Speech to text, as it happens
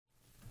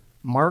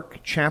Mark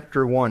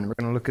chapter 1. We're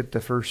going to look at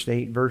the first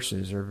 8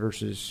 verses, or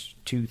verses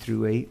 2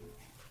 through 8.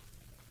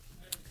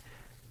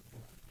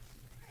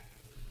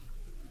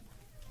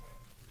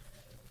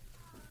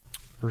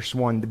 Verse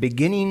 1, the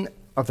beginning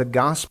of the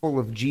gospel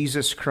of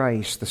Jesus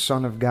Christ, the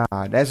Son of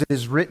God, as it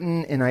is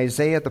written in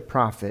Isaiah the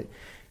prophet,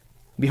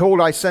 Behold,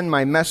 I send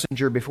my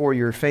messenger before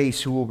your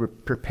face who will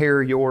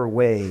prepare your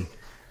way.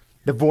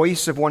 The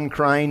voice of one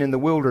crying in the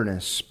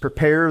wilderness,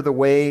 Prepare the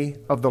way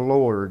of the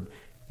Lord,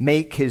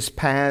 make his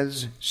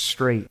paths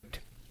straight.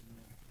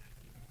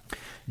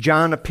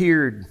 John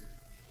appeared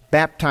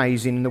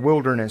baptizing in the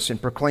wilderness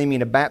and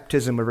proclaiming a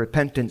baptism of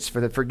repentance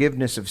for the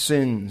forgiveness of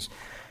sins.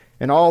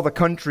 And all the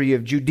country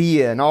of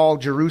Judea and all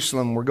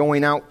Jerusalem were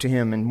going out to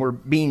him and were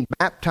being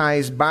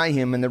baptized by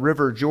him in the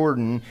river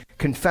Jordan,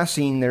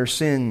 confessing their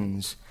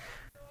sins.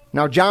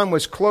 Now John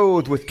was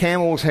clothed with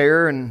camel's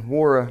hair and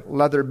wore a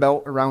leather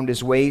belt around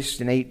his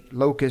waist and ate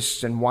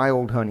locusts and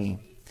wild honey.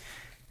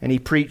 And he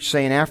preached,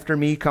 saying, After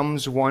me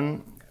comes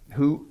one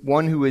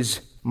who is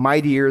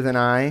mightier than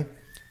I,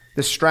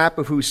 the strap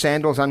of whose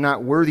sandals I'm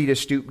not worthy to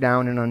stoop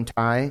down and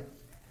untie.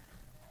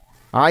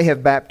 I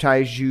have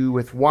baptized you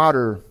with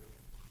water,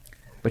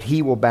 but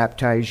he will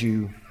baptize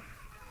you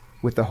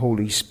with the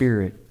Holy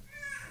Spirit.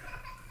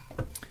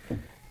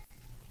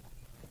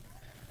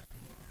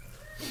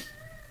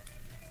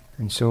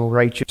 And so,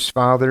 righteous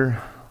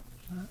Father,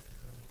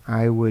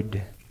 I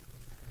would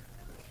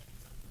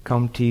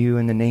come to you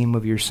in the name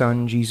of your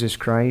Son, Jesus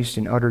Christ,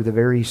 and utter the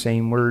very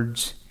same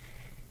words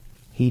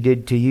he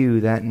did to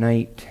you that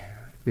night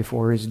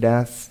before his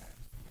death.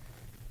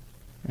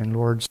 And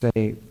Lord,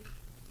 say,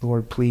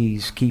 Lord,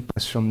 please keep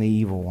us from the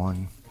evil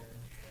one.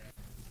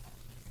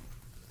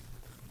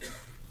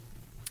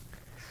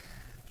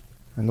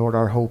 And Lord,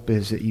 our hope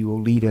is that you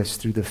will lead us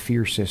through the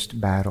fiercest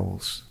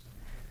battles.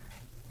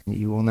 That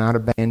you will not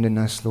abandon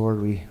us,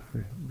 Lord. We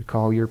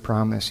recall your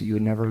promise that you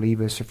would never leave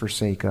us or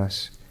forsake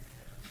us.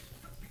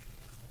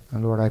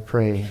 And Lord, I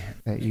pray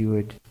that you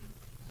would,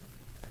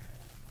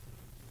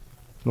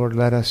 Lord,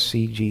 let us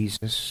see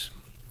Jesus.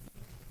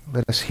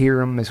 Let us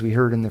hear him as we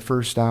heard in the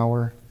first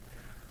hour.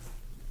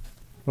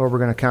 Lord, we're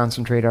going to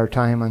concentrate our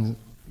time on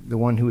the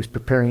one who is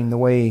preparing the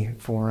way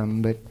for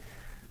him, but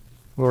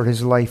Lord,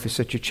 his life is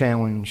such a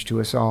challenge to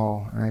us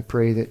all. And I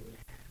pray that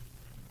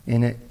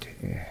in it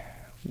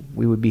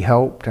we would be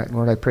helped.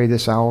 Lord, I pray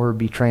this hour would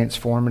be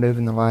transformative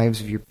in the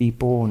lives of your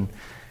people and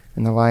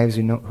in the lives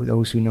of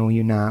those who know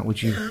you not.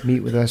 Would you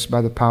meet with us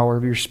by the power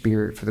of your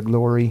Spirit for the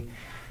glory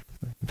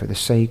and for the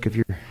sake of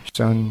your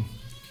Son,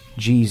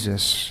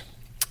 Jesus.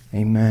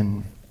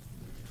 Amen.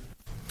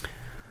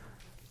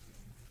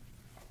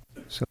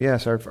 So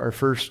yes, our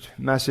first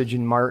message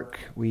in Mark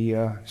we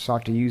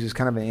sought to use as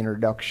kind of an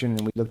introduction,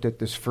 and we looked at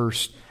this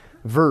first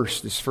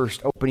verse, this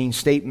first opening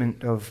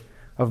statement of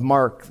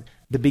Mark,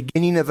 the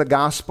beginning of the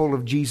gospel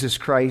of Jesus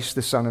Christ,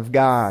 the Son of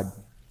God.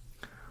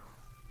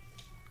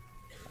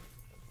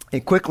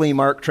 And quickly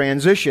Mark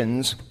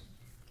transitions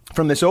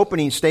from this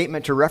opening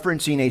statement to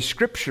referencing a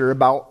scripture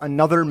about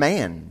another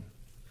man.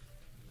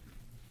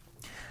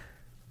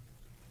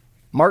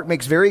 Mark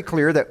makes very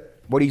clear that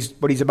what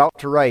he's about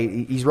to write,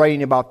 he's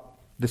writing about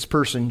this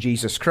person,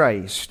 Jesus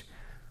Christ.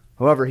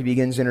 However, he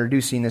begins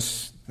introducing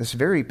this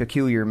very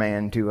peculiar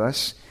man to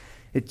us.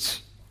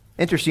 It's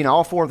interesting,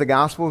 all 4 of the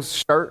Gospels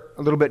start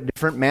a little bit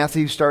different.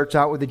 Matthew starts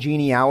out with a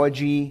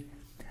genealogy.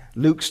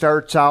 Luke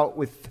starts out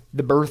with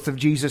the birth of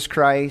Jesus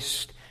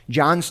Christ.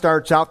 John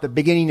starts out the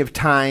beginning of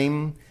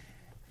time.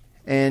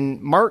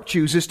 And Mark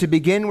chooses to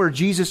begin where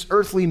Jesus'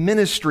 earthly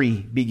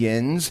ministry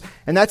begins,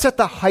 and that's at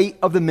the height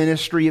of the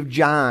ministry of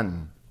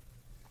John.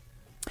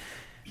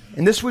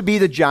 And this would be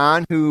the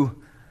John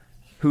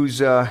who's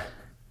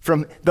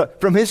from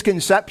his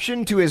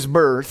conception to his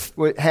birth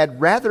had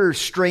rather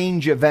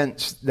strange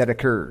events that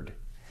occurred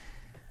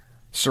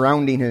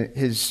surrounding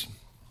his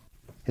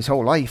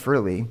whole life,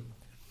 really.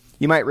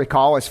 You might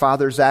recall his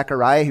father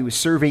Zechariah, who was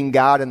serving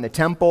God in the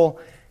temple,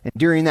 and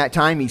during that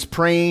time he's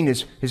praying,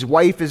 his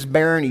wife is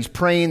barren, he's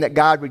praying that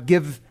God would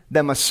give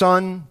them a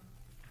son.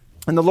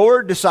 And the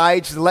Lord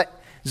decides to let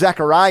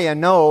Zechariah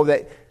know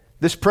that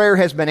this prayer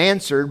has been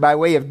answered by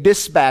way of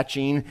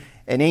dispatching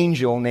an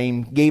angel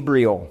named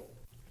Gabriel.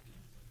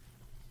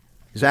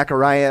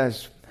 Zechariah,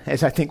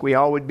 as I think we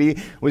all would be,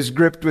 was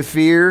gripped with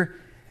fear,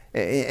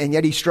 and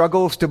yet he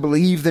struggles to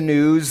believe the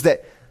news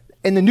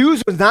and the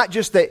news was not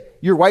just that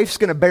your wife's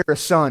going to bear a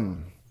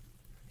son,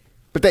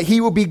 but that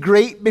he will be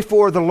great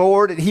before the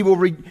Lord,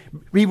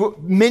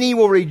 and many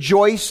will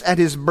rejoice at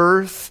his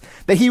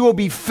birth, that he will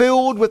be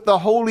filled with the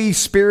Holy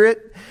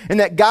Spirit, and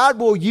that God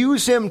will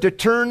use him to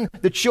turn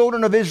the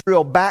children of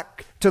Israel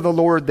back to the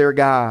Lord their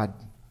God.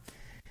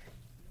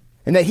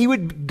 And that he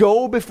would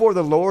go before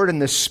the Lord in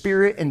the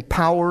spirit and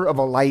power of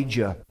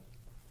Elijah.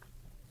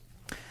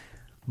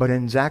 But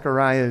in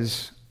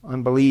Zechariah's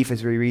unbelief,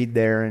 as we read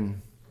there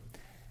in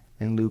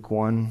Luke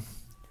 1,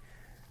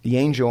 the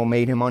angel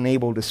made him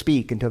unable to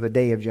speak until the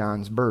day of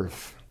John's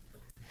birth.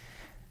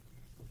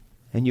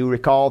 And you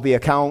recall the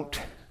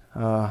account,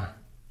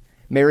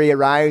 Mary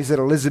arrives at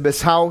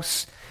Elizabeth's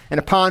house,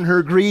 and upon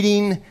her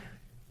greeting,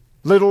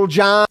 Little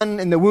John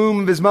in the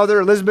womb of his mother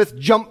Elizabeth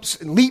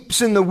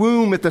leaps in the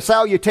womb at the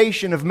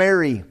salutation of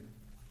Mary.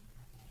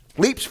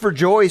 Leaps for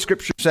joy,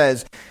 Scripture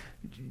says.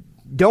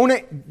 Don't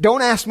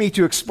ask me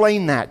to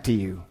explain that to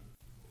you.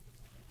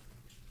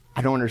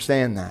 I don't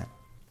understand that.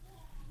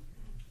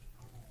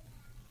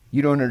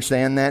 You don't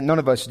understand that? None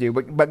of us do,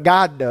 but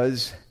God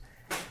does.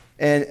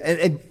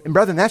 And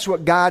brethren, that's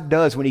what God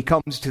does when He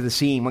comes to the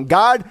scene. When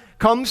God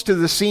comes to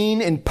the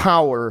scene in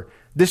power,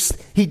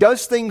 He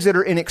does things that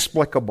are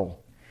inexplicable.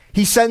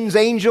 He sends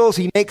angels.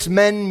 He makes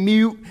men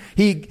mute.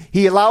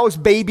 He allows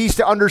babies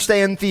to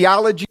understand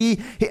theology.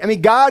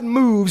 God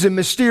moves in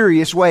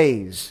mysterious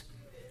ways.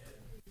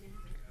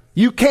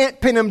 You can't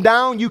pin Him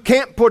down. You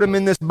can't put Him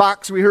in this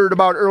box we heard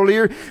about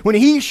earlier. When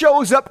He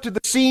shows up to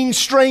the scene,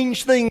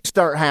 strange things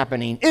start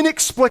happening.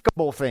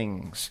 Inexplicable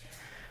things.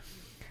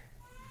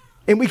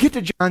 And we get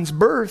to John's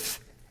birth,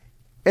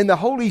 and the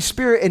Holy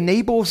Spirit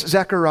enables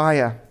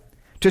Zechariah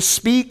to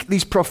speak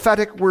these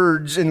prophetic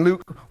words in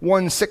Luke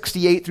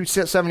 1:68 through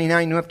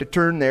 79. You don't have to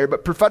turn there,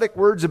 but prophetic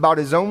words about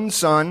His own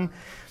Son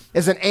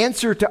as an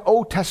answer to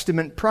Old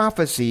Testament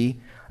prophecy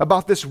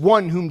about this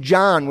one whom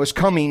John was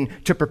coming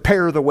to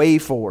prepare the way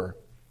for.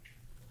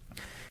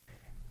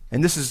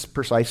 And this is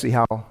precisely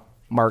how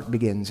Mark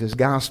begins his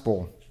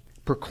gospel,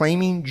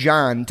 proclaiming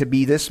John to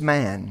be this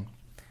man,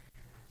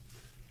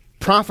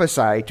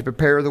 prophesied to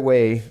prepare the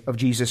way of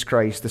Jesus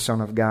Christ, the Son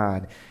of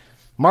God.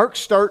 Mark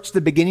starts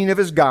the beginning of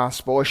his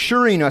gospel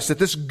assuring us that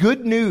this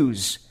good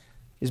news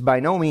is by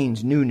no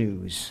means new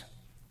news.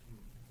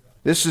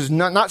 This is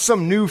not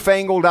some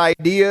newfangled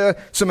idea,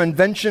 some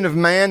invention of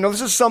man. No,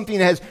 this is something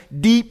that has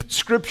deep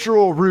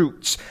scriptural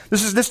roots.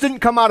 This didn't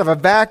come out of a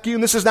vacuum.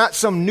 This is not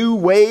some new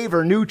wave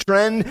or new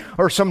trend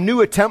or some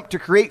new attempt to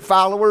create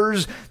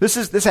followers. This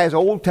has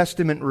Old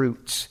Testament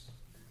roots.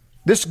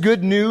 This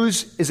good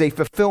news is a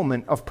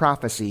fulfillment of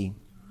prophecy,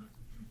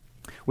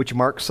 which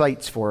Mark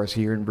cites for us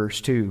here in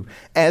verse 2.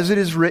 As it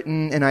is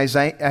written in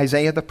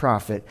Isaiah the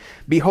prophet,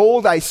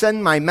 "Behold, I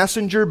send my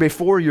messenger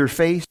before your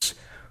face,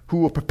 who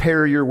will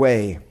prepare your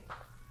way."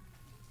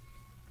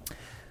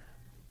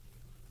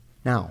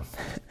 Now,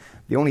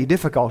 the only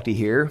difficulty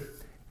here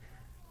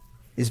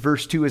is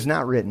verse 2 is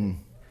not written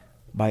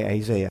by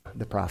Isaiah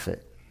the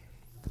prophet.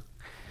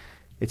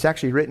 It's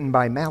actually written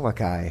by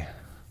Malachi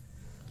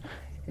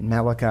in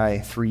Malachi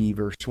 3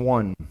 verse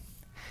 1.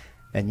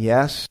 And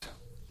yes,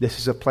 this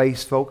is a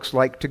place folks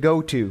like to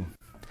go to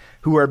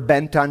who are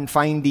bent on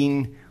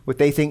finding what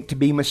they think to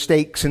be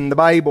mistakes in the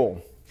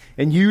Bible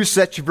and use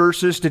such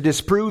verses to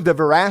disprove the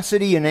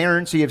veracity and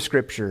inerrancy of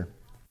Scripture.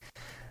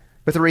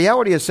 But the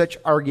reality is such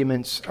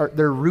arguments,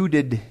 they're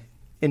rooted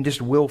in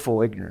just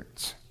willful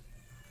ignorance.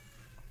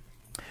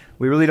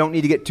 We really don't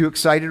need to get too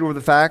excited over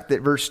the fact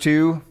that verse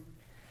 2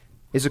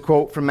 is a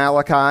quote from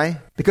Malachi,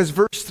 because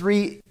verse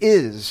 3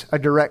 is a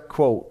direct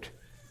quote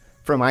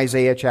from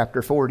Isaiah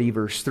chapter 40,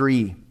 verse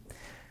 3,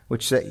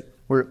 which say,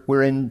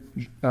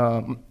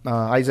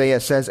 Isaiah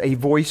says, "A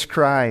voice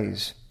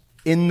cries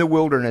in the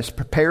wilderness,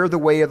 prepare the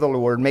way of the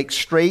Lord, make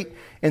straight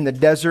in the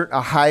desert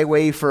a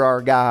highway for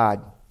our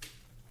God."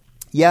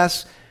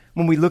 Yes,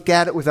 when we look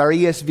at it with our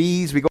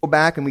ESVs, we go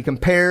back and we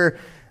compare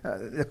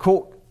the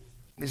quote.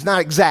 It's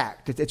not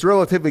exact. It's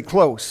relatively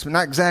close,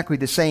 not exactly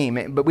the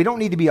same. But we don't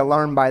need to be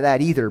alarmed by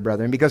that either,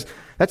 brethren, because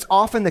that's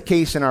often the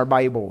case in our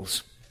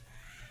Bibles.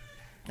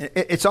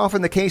 It's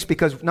often the case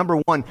because, number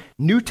one,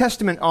 New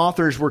Testament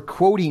authors were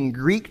quoting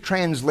Greek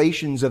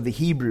translations of the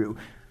Hebrew,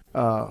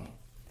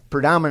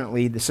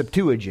 predominantly the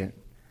Septuagint.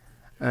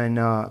 And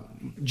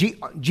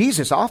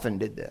Jesus often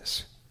did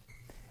this.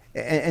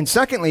 And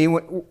secondly,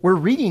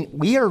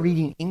 we are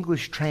reading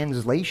English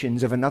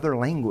translations of another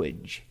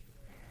language.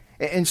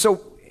 And so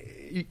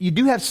you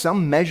do have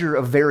some measure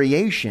of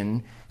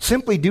variation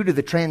simply due to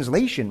the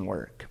translation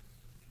work.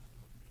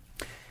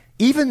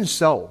 Even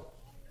so,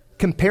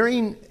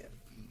 comparing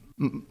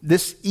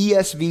this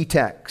ESV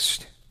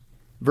text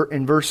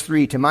in verse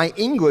 3 to my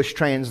English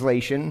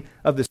translation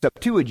of the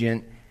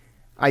Septuagint,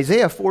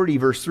 Isaiah 40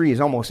 verse 3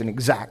 is almost an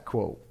exact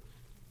quote.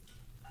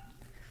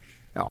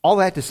 Now, all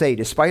that to say,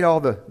 despite all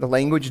the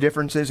language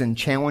differences and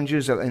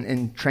challenges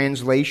in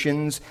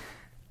translations,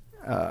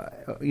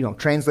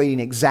 translating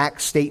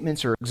exact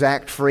statements or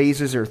exact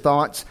phrases or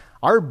thoughts,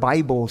 our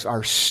Bibles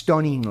are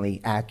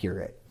stunningly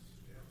accurate.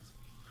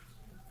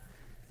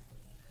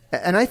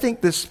 And I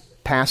think this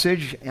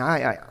passage,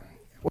 I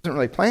wasn't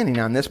really planning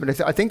on this,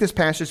 but I think this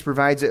passage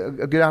provides a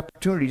good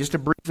opportunity just to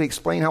briefly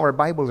explain how our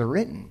Bibles are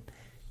written.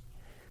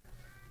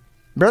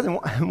 Brethren,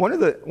 one of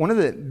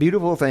the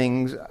beautiful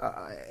things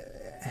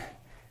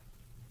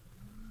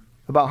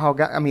about how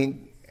God,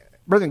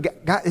 brethren,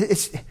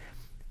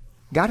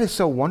 God is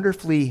so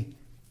wonderfully.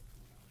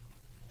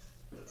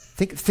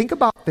 Think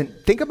about the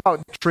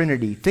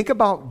Trinity. Think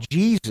about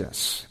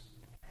Jesus.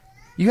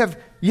 You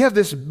have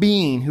this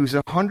being who's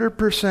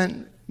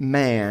 100%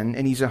 man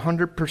and he's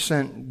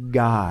 100%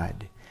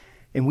 God,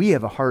 and we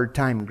have a hard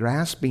time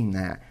grasping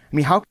that.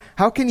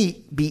 How can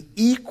he be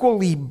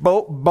equally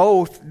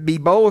both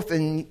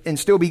and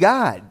still be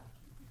God?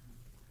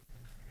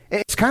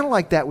 It's kind of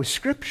like that with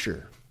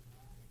Scripture.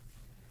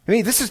 I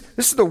mean, this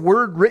is the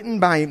word written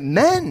by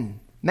men.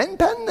 Men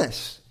penned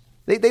this.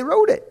 They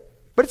wrote it.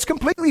 But it's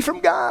completely from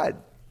God.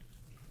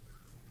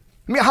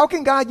 I mean, how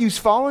can God use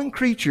fallen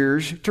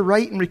creatures to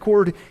write and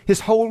record His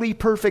holy,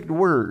 perfect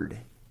word?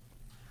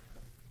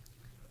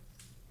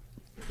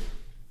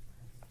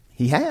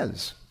 He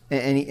has.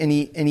 And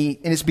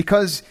it's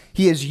because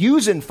He is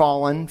using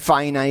fallen,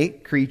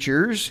 finite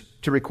creatures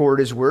to record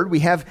His word. We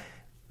have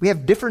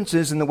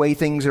differences in the way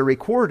things are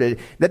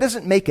recorded. That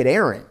doesn't make it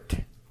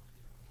errant.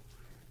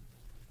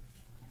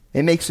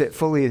 It makes it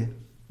fully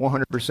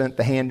 100%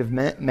 the hand of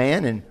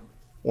man and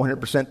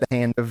 100% the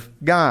hand of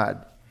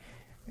God.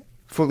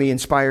 Fully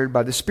inspired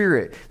by the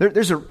Spirit.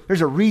 There's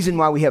a reason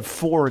why we have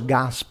 4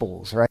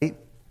 Gospels, right?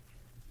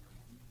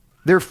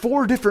 There are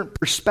 4 different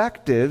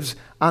perspectives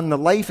on the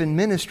life and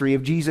ministry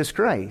of Jesus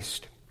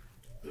Christ.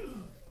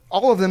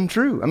 All of them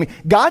true. I mean,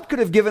 God could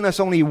have given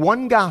us only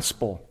one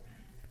Gospel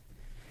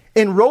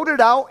and wrote it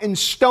out in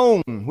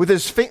stone with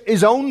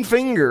His own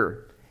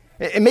finger,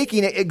 and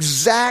making it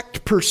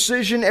exact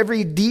precision,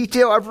 every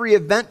detail, every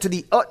event to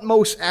the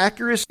utmost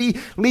accuracy,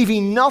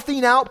 leaving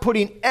nothing out,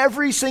 putting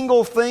every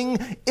single thing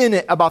in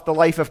it about the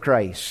life of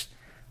Christ.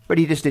 But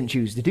He just didn't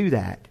choose to do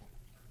that.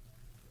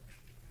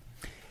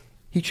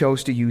 He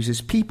chose to use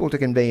His people to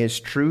convey His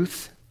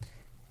truth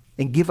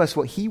and give us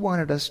what He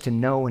wanted us to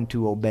know and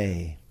to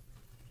obey.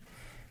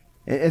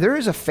 And there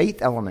is a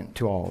faith element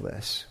to all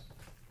this.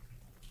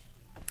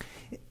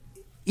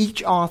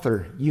 Each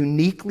author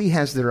uniquely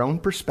has their own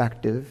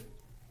perspective,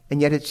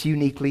 and yet it's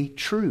uniquely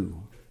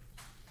true.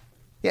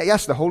 Yeah,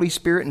 yes, the Holy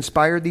Spirit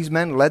inspired these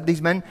men, led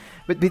these men,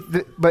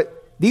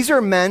 but these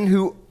are men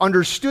who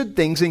understood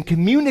things and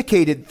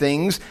communicated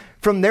things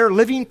from their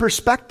living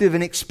perspective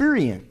and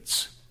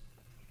experience.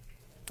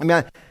 I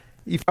mean,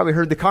 you've probably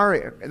heard the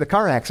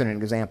car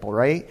accident example,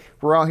 right?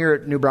 We're all here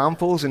at New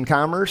Braunfels in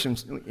Commerce,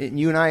 and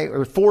you and I,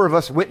 or 4 of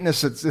us,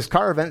 witnessed this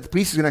car event. The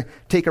police is going to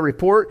take a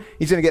report.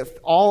 He's going to get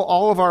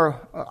all of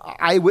our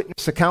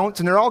eyewitness accounts,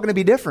 and they're all going to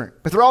be different.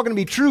 But they're all going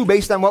to be true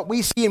based on what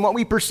we see and what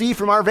we perceive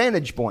from our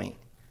vantage point.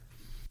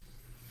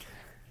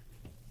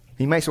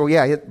 You might say, well,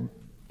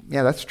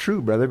 yeah, that's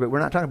true, brother, but we're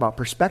not talking about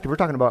perspective. We're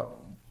talking about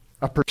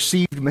a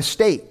perceived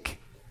mistake.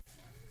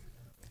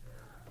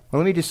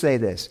 Well, let me just say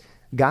this.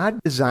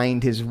 God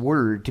designed His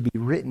word to be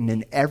written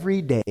in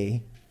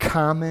everyday,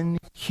 common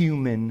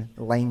human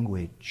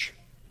language.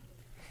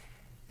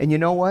 And you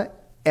know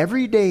what?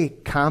 Everyday,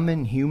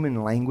 common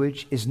human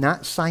language is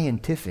not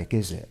scientific,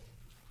 is it?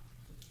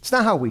 It's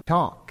not how we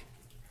talk.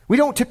 We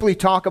don't typically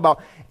talk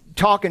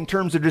in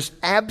terms of just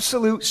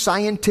absolute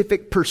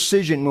scientific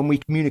precision when we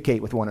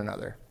communicate with one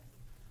another.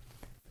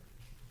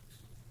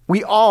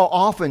 We all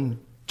often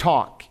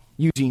talk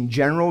using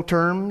general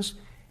terms,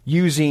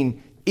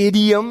 using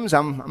idioms.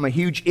 I'm a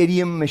huge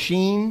idiom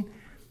machine.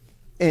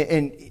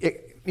 And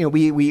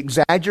we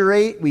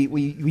exaggerate. We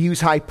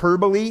use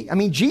hyperbole. I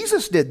mean,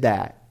 Jesus did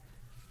that.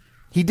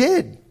 He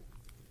did.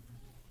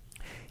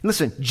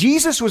 Listen,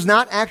 Jesus was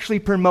not actually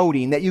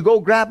promoting that you go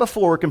grab a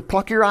fork and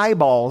pluck your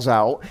eyeballs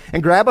out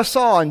and grab a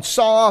saw and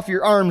saw off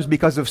your arms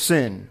because of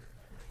sin.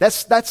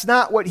 That's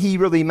not what He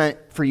really meant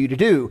for you to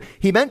do.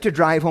 He meant to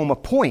drive home a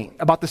point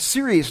about the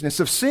seriousness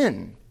of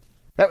sin.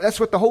 That's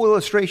what the whole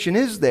illustration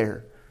is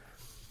there.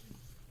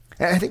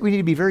 And I think we need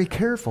to be very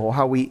careful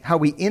how we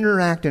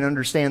interact and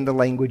understand the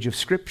language of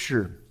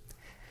Scripture.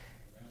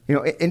 You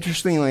know,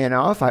 interestingly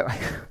enough, I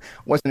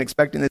wasn't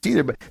expecting this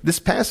either, but this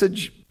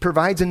passage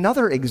provides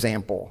another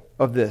example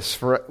of this.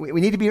 We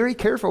need to be very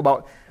careful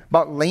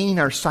about laying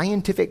our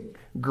scientific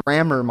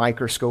grammar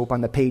microscope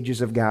on the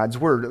pages of God's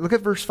Word. Look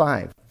at verse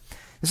 5.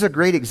 This is a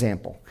great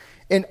example.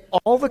 In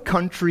all the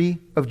country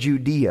of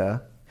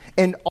Judea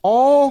and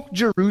all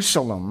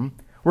Jerusalem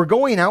were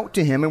going out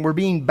to Him and were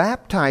being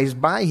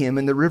baptized by Him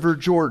in the river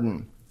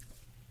Jordan.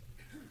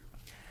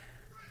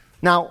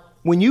 Now,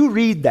 when you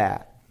read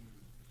that,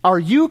 are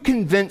you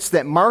convinced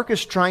that Mark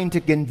is trying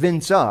to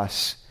convince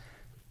us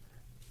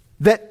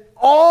that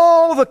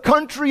all the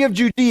country of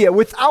Judea,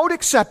 without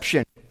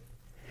exception,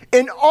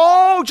 in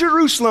all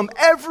Jerusalem,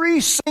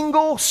 every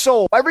single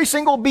soul, every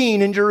single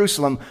being in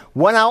Jerusalem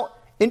went out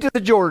into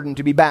the Jordan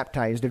to be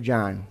baptized of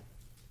John?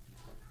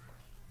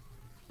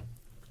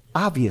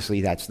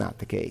 Obviously, that's not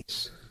the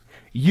case.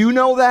 You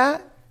know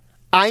that.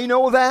 I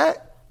know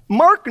that.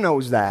 Mark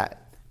knows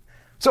that.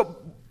 So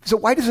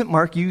why doesn't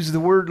Mark use the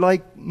word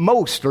like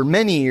most or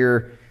many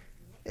or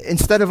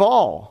instead of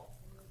all?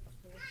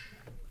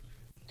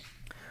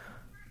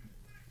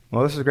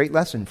 Well, this is a great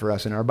lesson for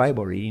us in our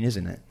Bible reading,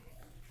 isn't it?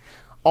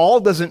 All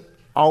doesn't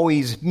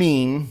always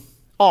mean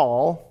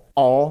all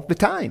the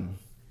time.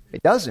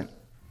 It doesn't.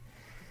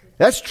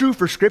 That's true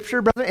for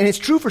Scripture, brother, and it's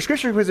true for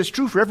Scripture because it's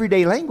true for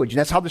everyday language, and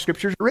that's how the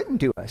Scriptures are written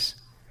to us.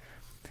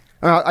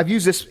 I've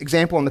used this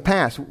example in the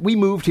past. We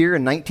moved here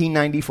in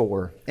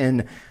 1994,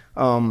 and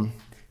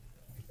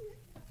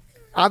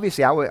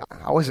obviously I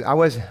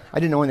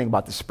didn't know anything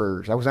about the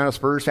Spurs. I was not a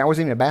Spurs fan. I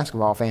wasn't even a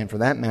basketball fan for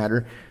that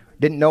matter.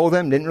 Didn't know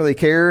them, didn't really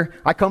care.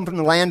 I come from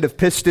the land of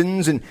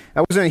Pistons, and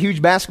I wasn't a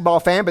huge basketball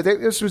fan, but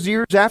this was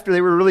years after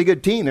they were a really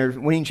good team. They were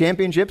winning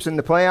championships in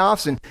the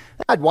playoffs, and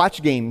I'd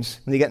watch games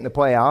when they get in the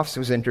playoffs. It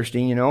was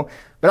interesting, you know.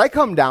 But I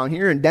come down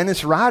here, and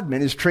Dennis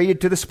Rodman is traded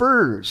to the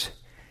Spurs.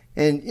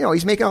 And, you know,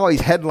 he's making all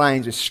these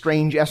headlines with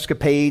strange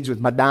escapades with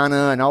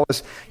Madonna and all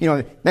this. You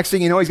know, next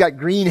thing you know, he's got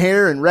green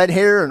hair and red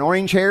hair and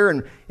orange hair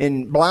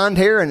and blonde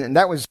hair, and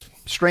that was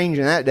strange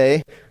in that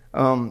day.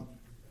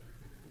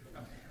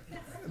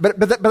 But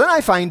then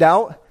I find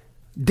out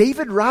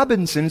David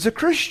Robinson is a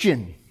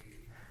Christian.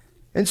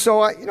 And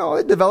so,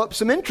 it developed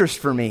some interest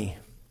for me.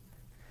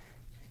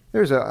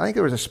 I think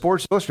there was a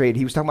Sports Illustrated.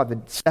 He was talking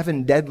about the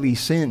 7 deadly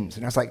sins.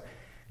 And I was like,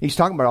 he's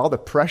talking about all the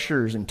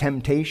pressures and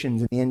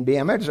temptations in the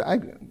NBA. I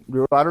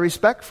grew a lot of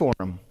respect for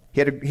him.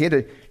 He had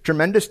a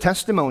tremendous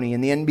testimony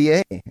in the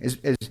NBA as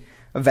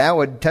a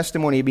valid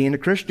testimony of being a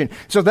Christian.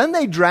 So then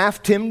they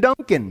draft Tim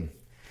Duncan.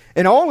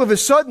 And all of a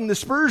sudden, the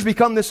Spurs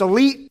become this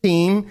elite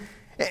team.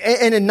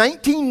 And in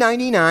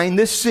 1999,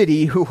 this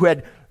city, who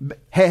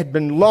had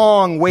been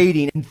long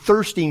waiting and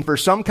thirsting for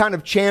some kind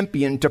of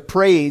champion to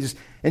praise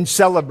and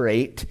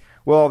celebrate,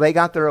 well, they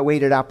got their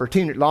long-awaited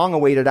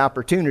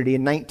opportunity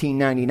in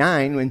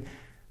 1999 when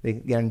they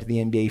got into the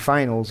NBA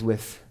Finals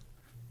with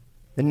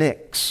the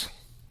Knicks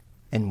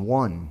and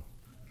won.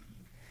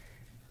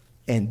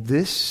 And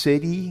this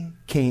city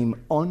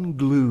came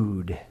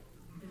unglued.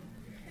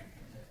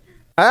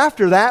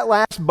 After that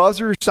last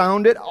buzzer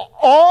sounded,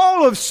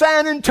 all of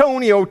San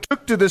Antonio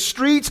took to the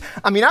streets.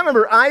 I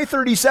remember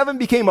I-37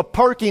 became a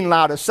parking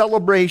lot, a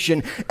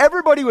celebration.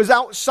 Everybody was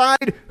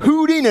outside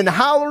hooting and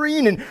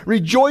hollering and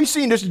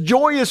rejoicing, this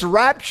joyous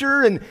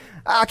rapture. And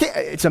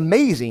it's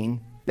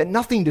amazing that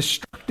nothing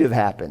destructive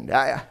happened.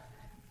 I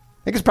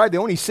think it's probably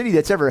the only city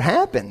that's ever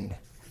happened.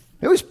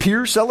 It was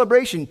pure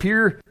celebration,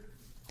 pure.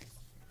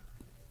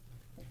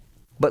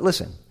 But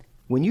listen,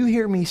 when you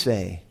hear me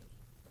say,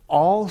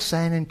 all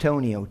San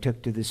Antonio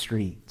took to the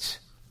streets.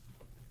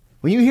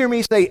 When you hear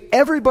me say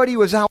everybody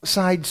was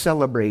outside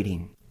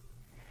celebrating,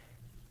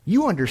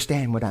 you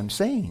understand what I'm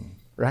saying,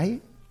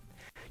 right?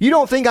 You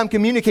don't think I'm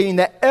communicating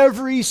that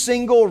every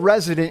single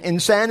resident in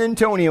San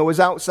Antonio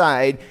was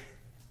outside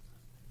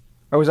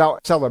or was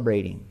out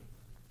celebrating.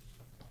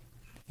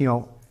 You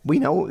know, we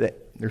know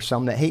that there's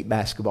some that hate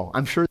basketball.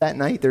 I'm sure that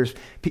night there's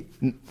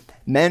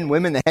men,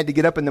 women that had to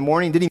get up in the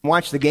morning, didn't even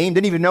watch the game,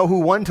 didn't even know who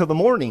won till the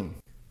morning.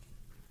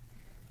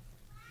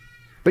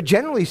 But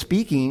generally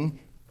speaking,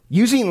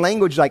 using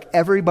language like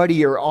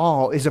everybody or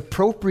all is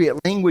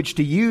appropriate language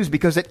to use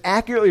because it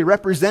accurately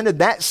represented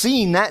that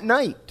scene that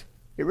night.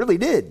 It really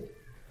did.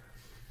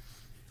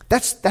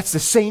 That's the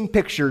same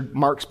picture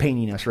Mark's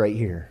painting us right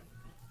here.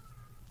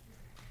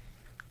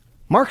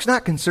 Mark's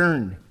not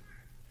concerned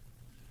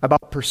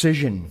about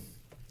precision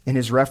in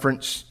his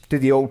reference to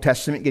the Old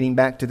Testament, getting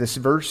back to this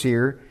verse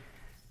here.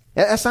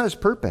 That's not his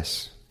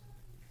purpose.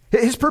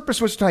 His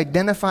purpose was to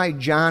identify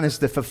John as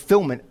the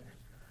fulfillment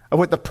of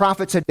what the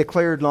prophets had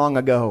declared long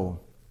ago.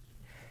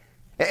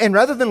 And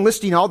rather than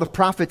listing all the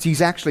prophets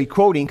he's actually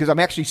quoting,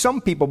 because some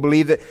people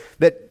believe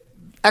that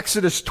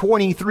Exodus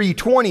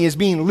 23:20 is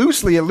being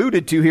loosely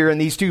alluded to here in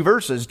these 2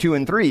 verses, 2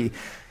 and 3.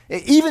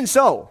 Even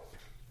so,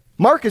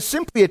 Mark is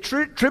simply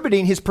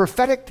attributing his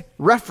prophetic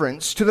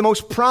reference to the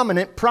most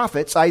prominent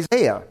prophets,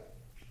 Isaiah.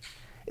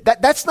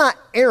 That's not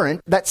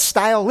errant, that's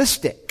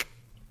stylistic.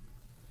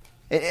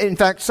 In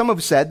fact, some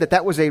have said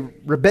that was a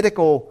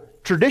rabbinical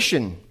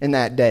tradition in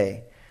that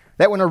day.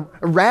 That when a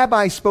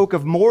rabbi spoke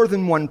of more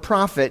than one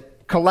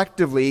prophet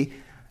collectively,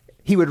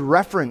 he would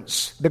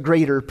reference the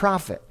greater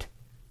prophet.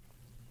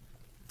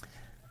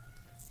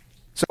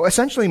 So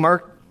essentially,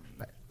 Mark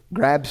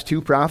grabs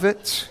 2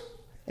 prophets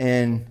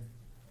and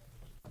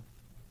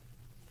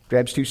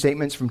grabs 2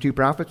 statements from 2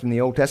 prophets from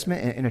the Old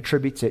Testament and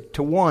attributes it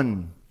to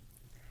one.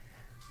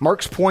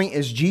 Mark's point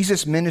is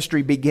Jesus'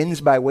 ministry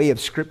begins by way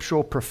of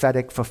scriptural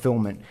prophetic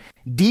fulfillment.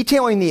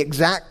 Detailing the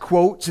exact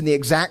quotes and the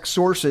exact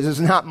sources is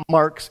not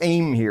Mark's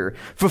aim here.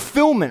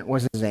 Fulfillment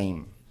was his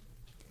aim.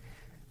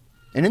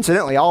 And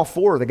incidentally, all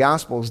 4 of the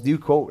Gospels do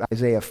quote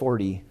Isaiah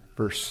 40,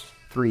 verse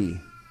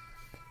 3,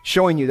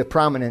 showing you the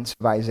prominence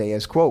of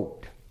Isaiah's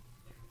quote.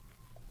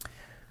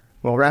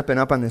 Well, wrapping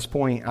up on this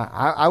point,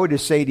 I would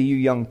just say to you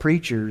young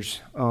preachers,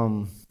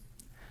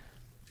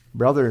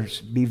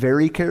 brothers, be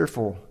very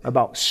careful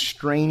about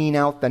straining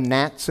out the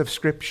gnats of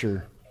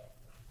Scripture.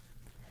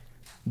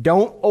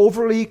 Don't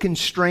overly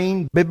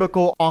constrain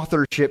biblical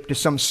authorship to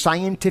some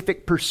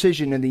scientific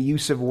precision in the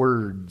use of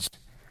words.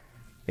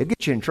 It'll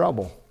get you in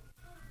trouble.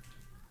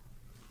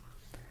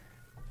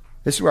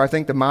 This is where I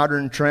think the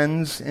modern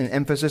trends and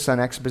emphasis on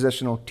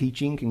expositional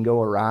teaching can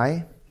go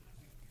awry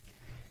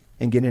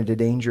and get into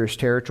dangerous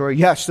territory.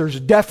 Yes, there's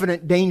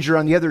definite danger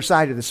on the other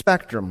side of the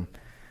spectrum.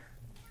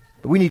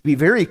 But we need to be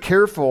very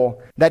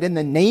careful that in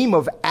the name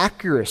of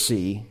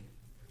accuracy,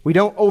 we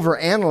don't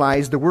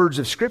overanalyze the words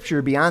of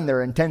Scripture beyond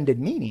their intended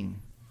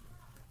meaning.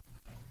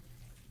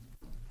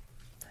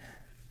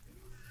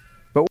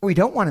 But what we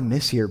don't want to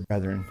miss here,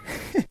 brethren,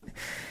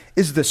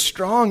 is the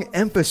strong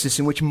emphasis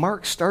in which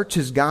Mark starts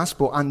his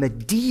gospel on the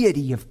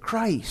deity of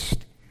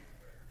Christ.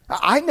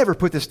 I never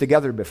put this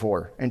together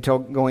before until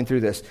going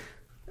through this.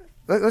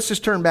 Let's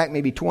just turn back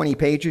maybe 20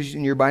 pages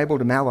in your Bible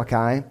to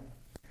Malachi.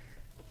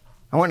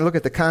 I want to look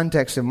at the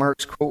context of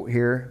Mark's quote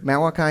here.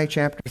 Malachi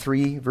chapter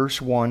 3,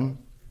 verse 1.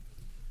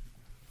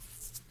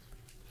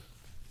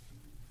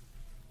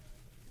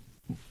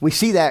 We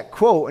see that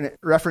quote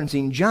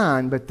referencing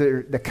John, but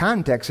the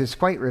context is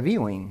quite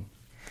revealing.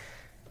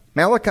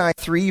 Malachi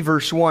 3,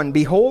 verse 1,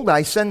 Behold,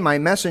 I send my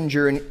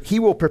messenger, and he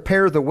will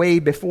prepare the way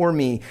before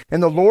me.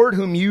 And the Lord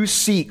whom you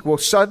seek will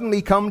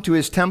suddenly come to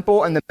his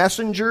temple, and the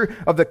messenger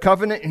of the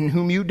covenant in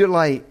whom you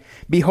delight.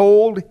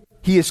 Behold,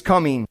 he is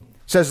coming,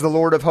 says the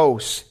Lord of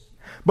hosts.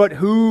 But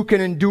who can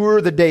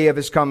endure the day of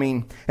his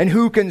coming? And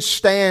who can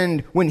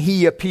stand when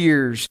he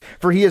appears?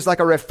 For he is like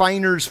a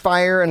refiner's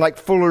fire and like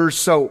fuller's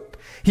soap.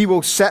 He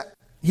will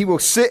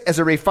sit as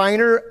a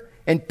refiner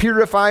and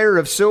purifier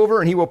of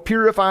silver, and he will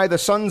purify the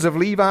sons of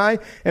Levi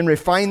and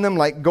refine them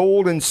like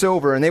gold and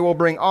silver, and they will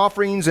bring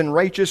offerings in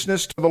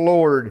righteousness to the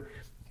Lord.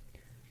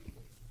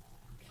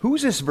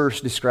 Who's this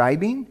verse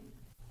describing?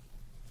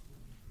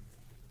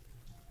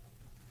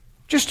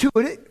 Just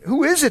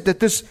who is it that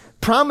this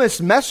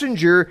promised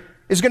messenger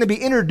is going to be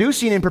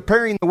introducing and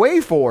preparing the way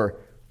for?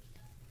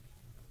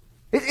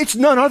 It's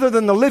none other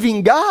than the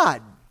living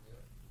God.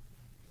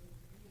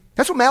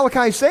 That's what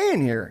Malachi is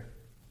saying here.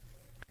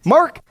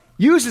 Mark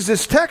uses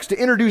this text to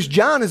introduce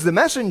John as the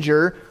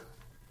messenger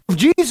of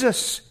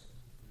Jesus,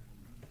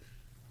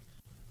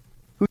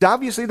 who's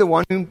obviously the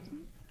one whom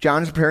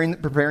John is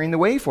preparing the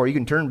way for. You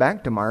can turn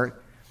back to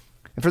Mark.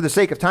 And for the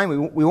sake of time,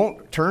 we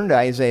won't turn to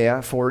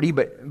Isaiah 40,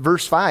 but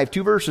verse 5,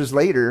 2 verses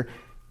later,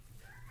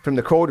 from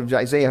the quote of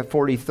Isaiah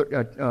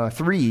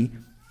 43,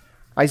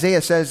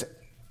 Isaiah says,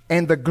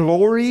 And the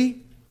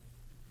glory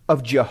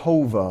of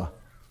Jehovah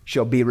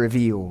shall be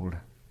revealed.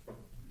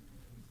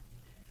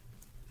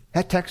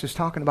 That text is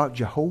talking about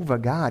Jehovah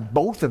God,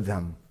 both of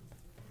them.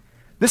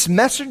 This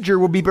messenger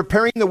will be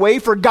preparing the way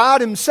for God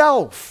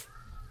himself.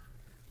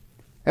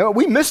 And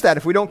we miss that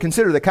if we don't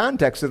consider the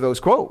context of those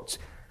quotes.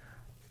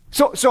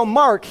 So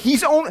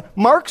Mark's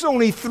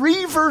only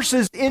 3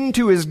 verses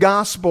into his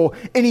gospel,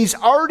 and he's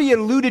already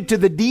alluded to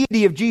the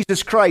deity of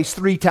Jesus Christ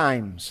 3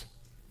 times.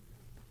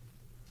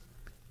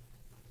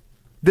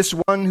 This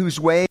one whose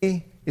way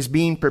is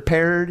being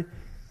prepared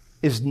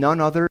is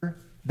none other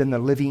than the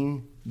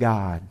living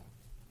God.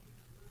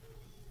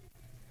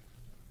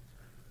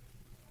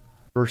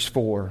 Verse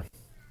 4,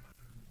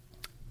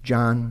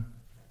 John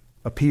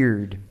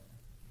appeared.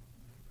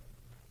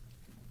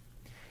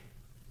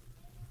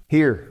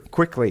 Here,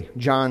 quickly,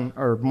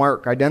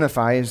 Mark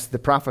identifies the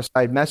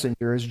prophesied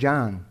messenger as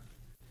John.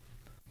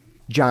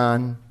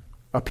 John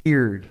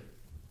appeared.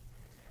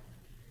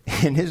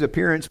 And his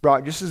appearance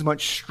brought just as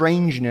much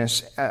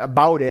strangeness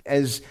about it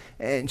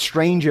and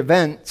strange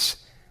events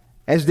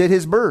as did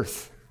his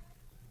birth.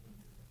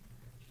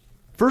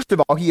 First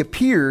of all, he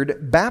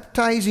appeared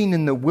baptizing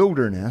in the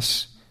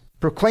wilderness,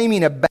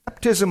 proclaiming a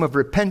baptism of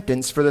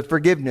repentance for the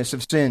forgiveness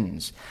of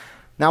sins.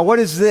 Now, what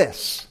is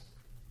this?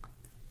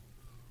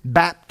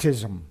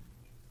 Baptism.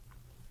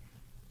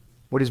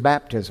 What is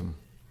baptism?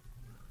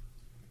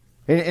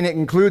 And it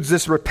includes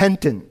this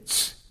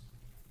repentance.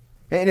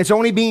 And it's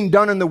only being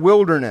done in the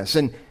wilderness.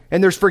 And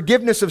there's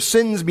forgiveness of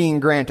sins being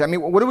granted. I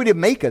mean, what are we to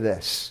make of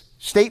this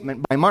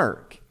statement by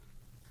Mark?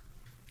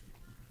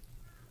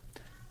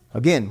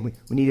 Again, we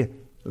need to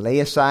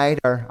lay aside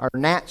our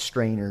gnat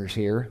strainers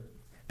here,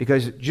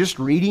 because just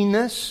reading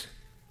this,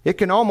 it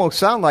can almost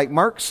sound like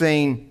Mark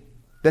saying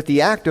that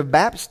the act of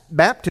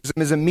baptism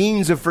is a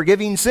means of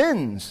forgiving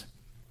sins.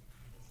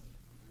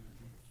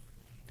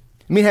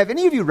 I mean, have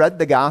any of you read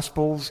the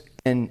Gospels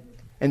and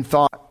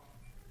thought,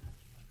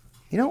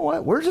 you know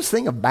what, where's this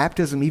thing of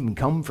baptism even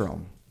come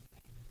from?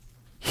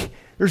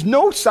 There's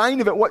no sign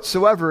of it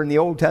whatsoever in the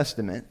Old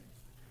Testament.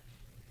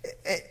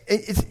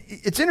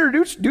 It's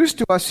introduced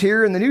to us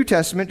here in the New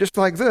Testament just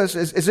like this,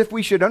 as if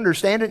we should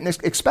understand it and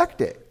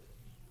expect it.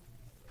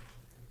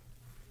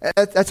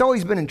 That's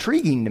always been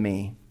intriguing to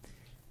me.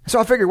 So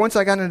I figured once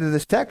I got into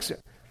this text,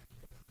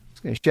 it's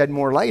going to shed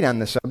more light on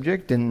the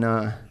subject. And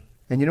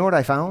you know what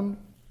I found?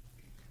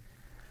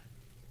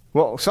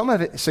 Well, some of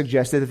it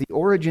suggested that the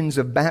origins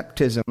of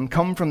baptism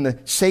come from the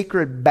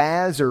sacred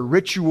baths or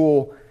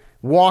ritual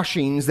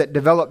washings that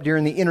developed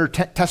during the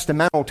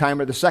intertestamental time,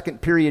 or the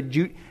second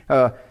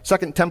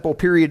temple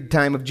period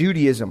time of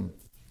Judaism,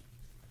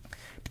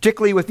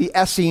 particularly with the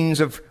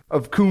Essenes of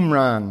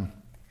Qumran.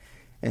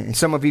 And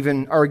some have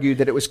even argued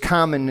that it was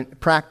common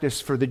practice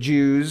for the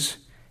Jews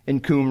in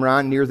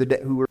Qumran,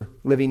 who were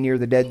living near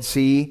the Dead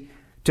Sea,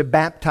 to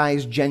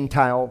baptize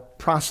Gentile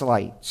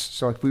proselytes.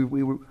 So if we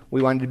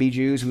wanted to be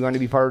Jews, we wanted to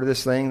be part of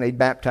this thing, they'd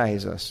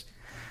baptize us.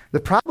 The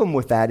problem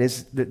with that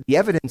is that the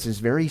evidence is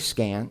very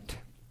scant,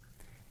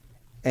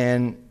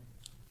 and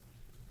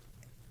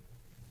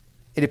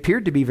it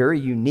appeared to be very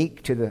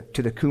unique to the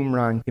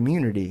Qumran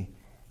community.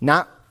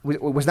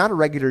 It was not a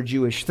regular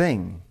Jewish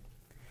thing.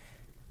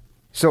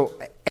 So,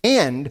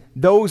 and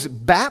those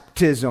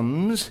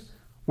baptisms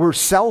were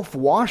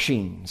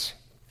self-washings.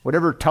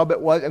 Whatever tub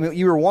it was, I mean,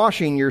 you were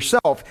washing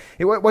yourself.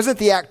 It wasn't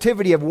the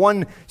activity of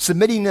one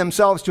submitting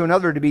themselves to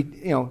another to be,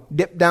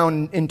 dipped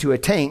down into a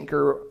tank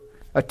or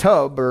a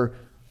tub or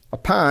a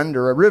pond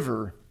or a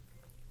river.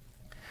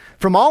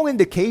 From all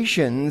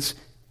indications,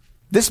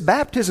 this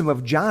baptism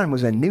of John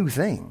was a new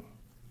thing.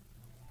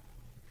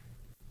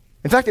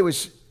 In fact, it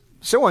was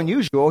so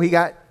unusual, he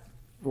got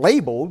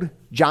labeled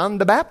John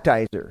the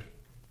Baptizer.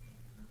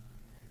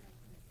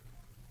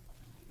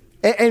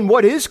 And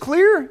what is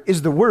clear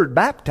is the word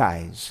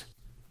baptize.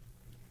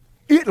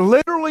 It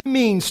literally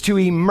means to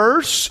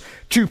immerse,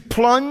 to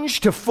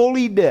plunge, to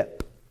fully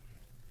dip.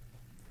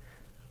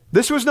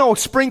 This was no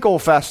sprinkle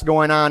fest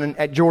going on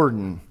at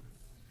Jordan.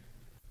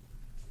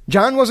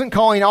 John wasn't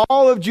calling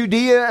all of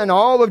Judea and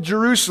all of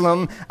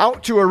Jerusalem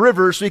out to a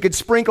river so he could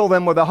sprinkle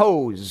them with a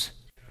hose.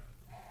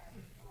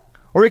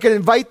 Or he could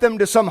invite them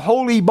to some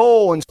holy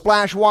bowl and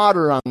splash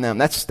water on them.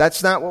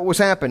 That's not what was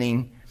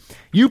happening.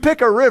 You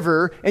pick a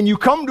river and you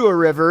come to a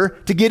river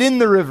to get in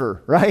the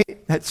river,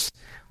 right? That's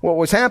what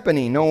was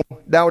happening, no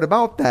doubt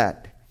about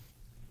that.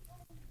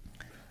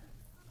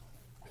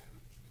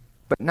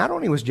 But not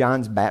only was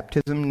John's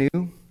baptism new,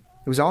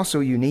 it was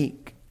also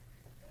unique.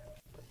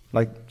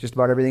 Like just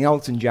about everything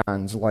else in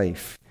John's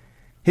life.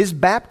 His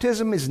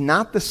baptism is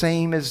not the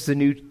same as the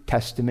New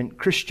Testament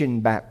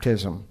Christian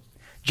baptism.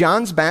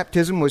 John's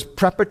baptism was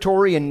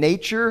preparatory in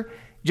nature,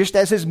 just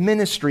as his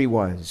ministry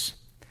was.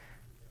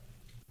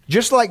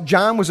 Just like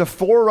John was a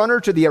forerunner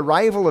to the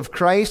arrival of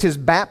Christ, his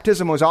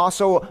baptism was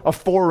also a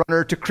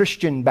forerunner to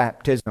Christian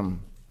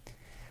baptism.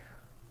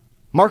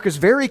 Mark is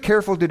very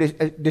careful to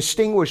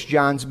distinguish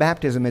John's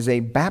baptism as a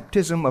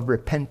baptism of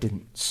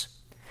repentance.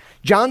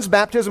 John's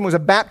baptism was a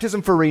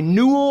baptism for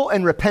renewal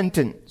and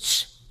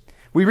repentance.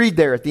 We read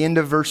there at the end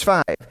of verse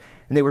 5,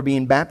 and they were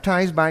being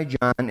baptized by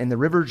John in the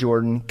river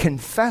Jordan,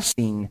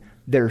 confessing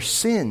their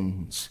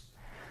sins.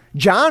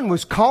 John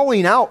was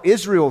calling out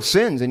Israel's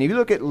sins. And if you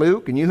look at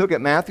Luke and you look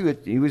at Matthew,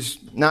 he was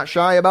not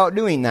shy about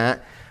doing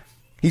that.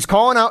 He's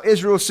calling out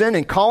Israel's sin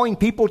and calling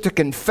people to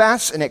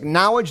confess and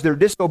acknowledge their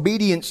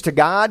disobedience to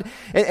God.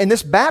 And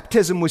this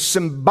baptism was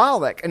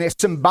symbolic, and a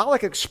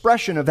symbolic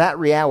expression of that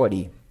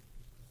reality.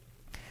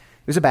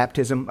 It was a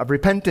baptism of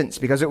repentance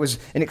because it was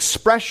an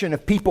expression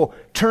of people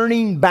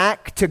turning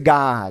back to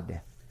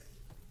God.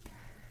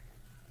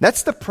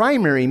 That's the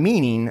primary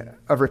meaning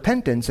of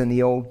repentance in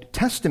the Old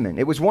Testament.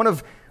 It was one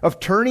of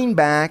turning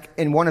back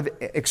and one of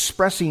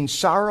expressing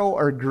sorrow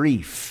or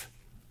grief.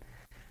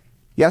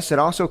 Yes, it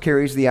also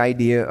carries the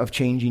idea of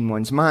changing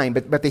one's mind,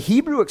 but the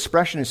Hebrew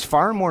expression is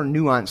far more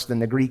nuanced than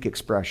the Greek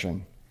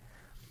expression.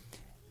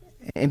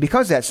 And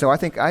because that's so, I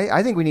think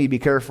we need to be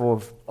careful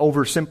of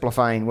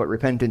oversimplifying what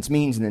repentance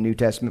means in the New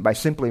Testament by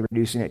simply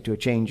reducing it to a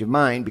change of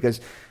mind,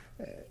 because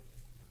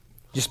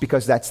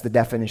that's the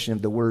definition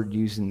of the word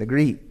used in the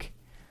Greek.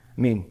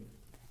 I mean,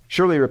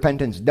 surely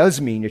repentance does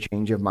mean a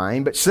change of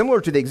mind, but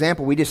similar to the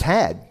example we just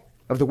had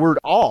of the word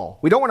all,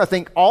 we don't want to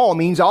think all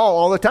means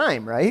all the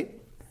time, right?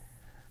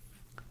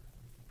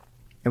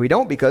 And we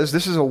don't, because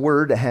this is a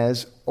word that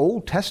has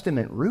Old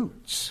Testament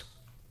roots.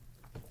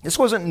 This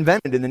wasn't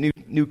invented in the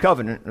New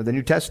Covenant or the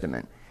New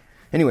Testament.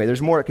 Anyway,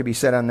 there's more that could be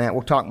said on that.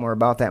 We'll talk more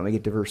about that when we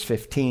get to verse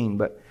 15.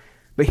 But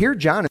here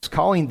John is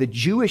calling the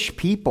Jewish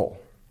people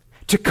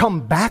to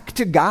come back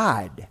to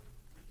God.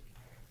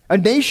 A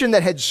nation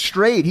that had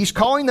strayed. He's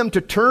calling them to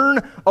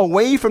turn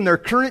away from their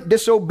current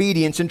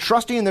disobedience and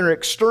trusting in their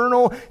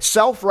external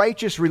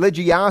self-righteous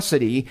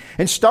religiosity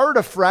and start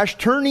afresh,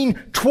 turning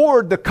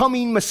toward the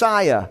coming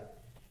Messiah.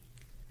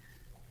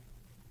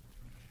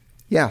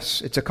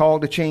 Yes, it's a call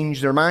to change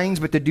their minds,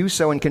 but to do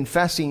so in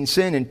confessing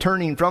sin and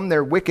turning from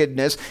their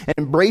wickedness and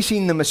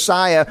embracing the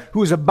Messiah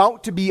who is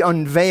about to be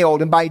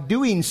unveiled. And by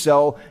doing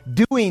so,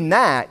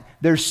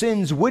 their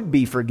sins would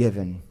be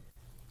forgiven.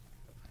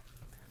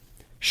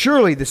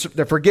 Surely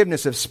the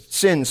forgiveness of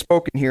sin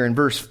spoken here in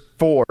verse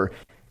 4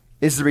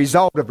 is the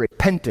result of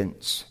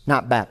repentance,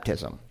 not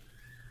baptism.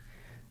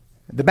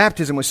 The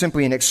baptism was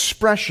simply an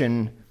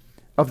expression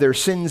of their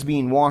sins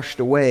being washed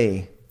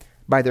away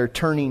by their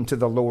turning to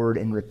the Lord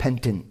in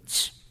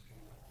repentance.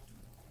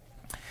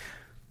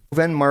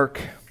 Then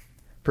Mark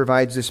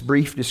provides this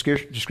brief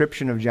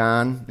description of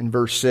John in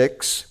verse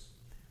 6.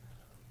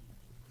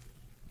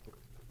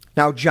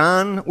 Now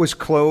John was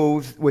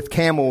clothed with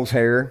camel's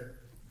hair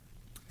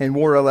and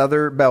wore a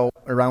leather belt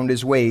around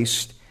his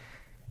waist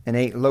and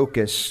ate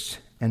locusts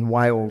and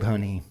wild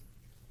honey.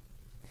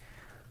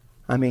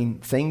 I mean,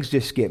 things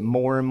just get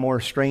more and more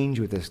strange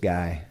with this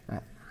guy.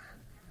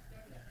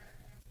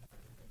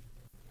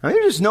 I mean,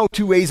 there's just no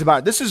two ways about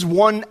it. This is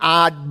one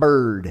odd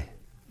bird,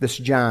 this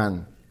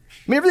John.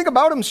 I mean, everything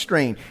about him's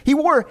strange. He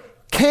wore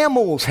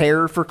camel's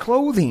hair for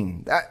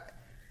clothing.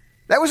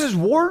 That was his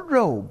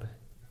wardrobe.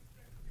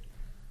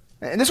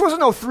 And this wasn't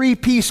no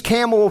three-piece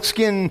camel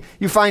skin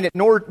you find at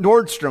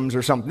Nordstrom's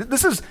or something.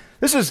 This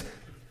is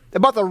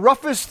about the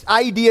roughest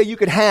idea you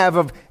could have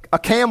of a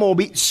camel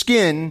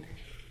skin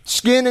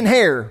and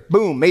hair.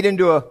 Boom, made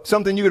into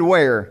something you could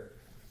wear.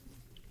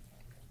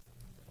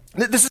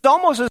 This is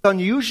almost as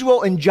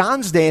unusual in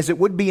John's day as it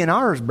would be in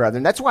ours,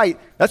 brethren. That's why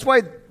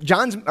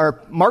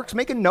Mark's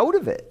making note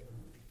of it.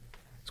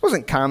 This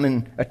wasn't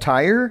common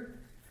attire.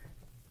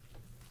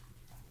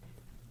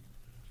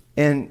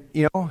 And,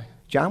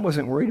 John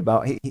wasn't worried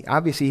about,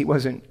 obviously he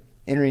wasn't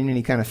entering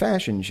any kind of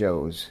fashion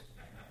shows,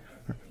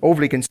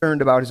 overly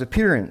concerned about his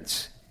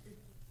appearance.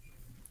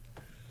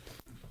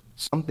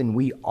 Something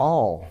we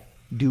all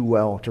do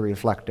well to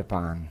reflect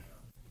upon.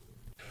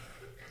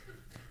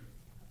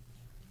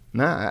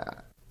 Now,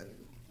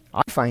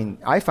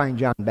 I find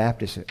John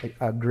Baptist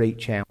a great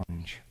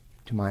challenge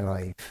to my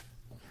life.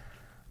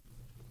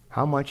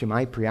 How much am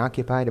I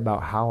preoccupied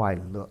about how I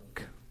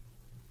look?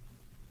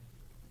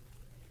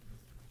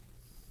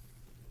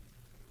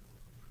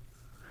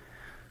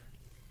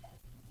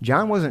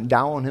 John wasn't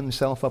doweling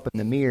himself up in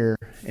the mirror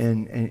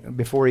and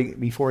before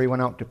he went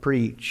out to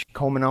preach,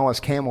 combing all his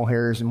camel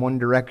hairs in one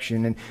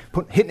direction and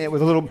hitting it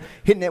with a little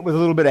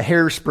bit of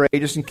hairspray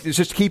just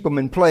to keep them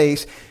in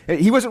place.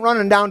 He wasn't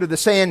running down to the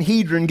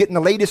Sanhedrin getting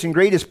the latest and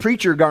greatest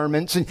preacher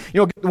garments and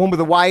get the one with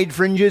the wide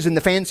fringes and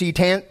the fancy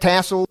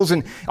tassels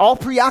and all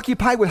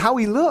preoccupied with how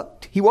he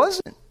looked. He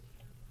wasn't.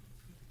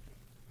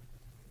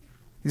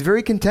 He's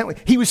very content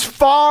with. He was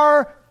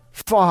far,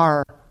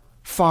 far,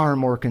 far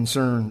more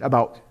concerned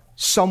about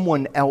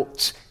someone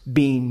else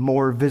being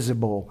more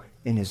visible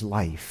in his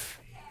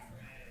life.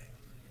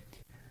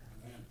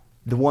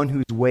 The one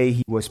whose way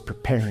he was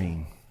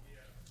preparing.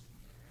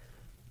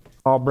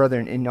 Oh,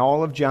 brethren, in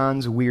all of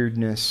John's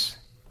weirdness,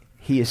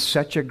 he is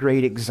such a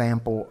great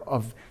example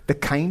of the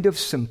kind of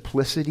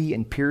simplicity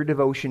and pure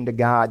devotion to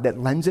God that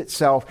lends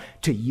itself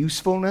to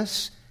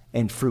usefulness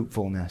and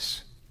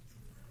fruitfulness.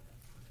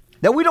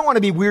 Now, we don't want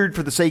to be weird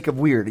for the sake of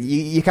weird.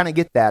 You kind of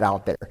get that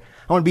out there.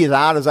 I want to be as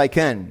odd as I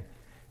can.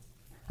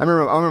 I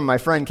remember my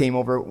friend came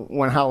over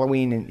one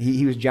Halloween and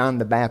he was John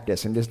the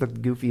Baptist and just looked the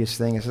goofiest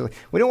thing. I said,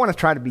 we don't want to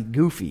try to be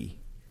goofy.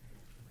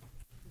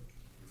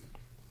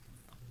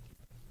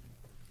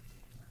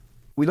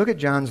 We look at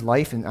John's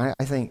life and I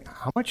think,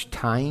 how much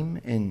time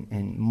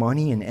and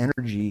money and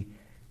energy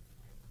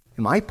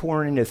am I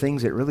pouring into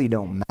things that really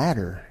don't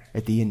matter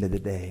at the end of the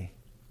day?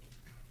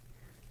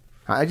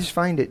 I just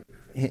find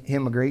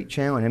him a great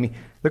challenge. I mean,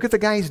 look at the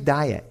guy's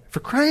diet.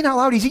 For crying out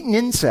loud, he's eating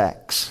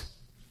insects.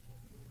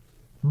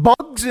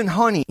 Bugs and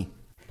honey.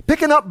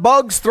 Picking up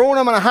bugs, throwing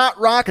them on a hot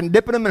rock, and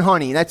dipping them in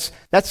honey. That's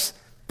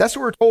what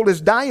we're told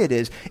his diet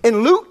is.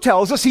 And Luke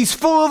tells us he's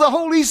full of the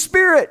Holy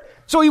Spirit.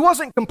 So he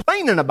wasn't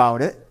complaining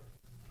about it.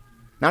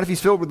 Not if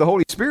he's filled with the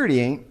Holy Spirit, he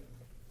ain't.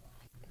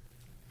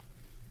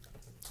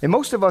 And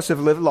most of us have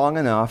lived long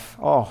enough.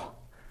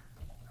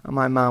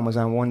 My mom was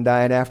on one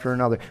diet after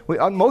another.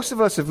 Most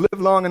of us have lived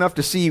long enough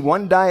to see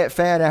one diet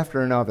fad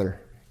after another.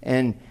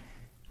 And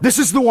this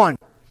is the one.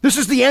 This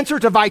is the answer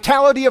to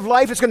vitality of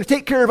life. It's going to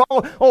take care of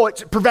all.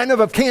 It's preventive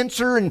of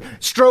cancer and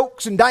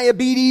strokes and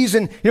diabetes.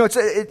 And,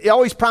 it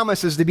always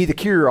promises to be the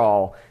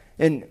cure-all.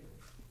 And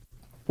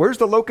where's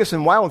the locust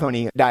and wild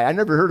honey diet? I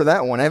never heard of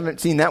that one. I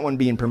haven't seen that one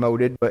being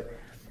promoted. But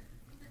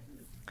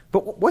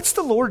what's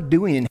the Lord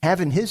doing in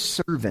having his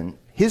servant,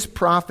 his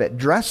prophet,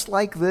 dressed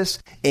like this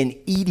and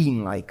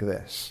eating like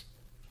this?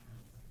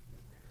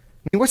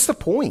 I mean, what's the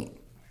point?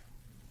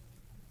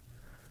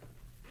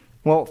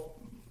 Well,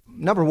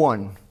 number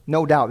one,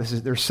 no doubt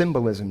there's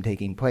symbolism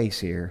taking place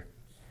here.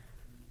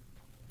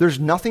 There's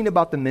nothing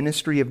about the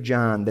ministry of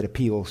John that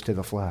appeals to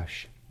the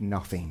flesh.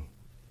 Nothing.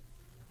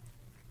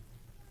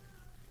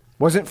 It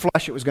wasn't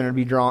flesh that was going to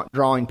be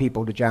drawing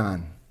people to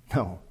John.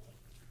 No.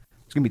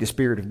 It's going to be the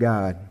Spirit of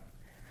God.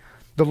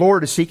 The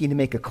Lord is seeking to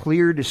make a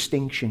clear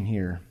distinction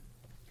here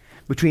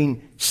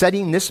between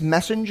setting this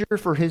messenger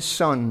for his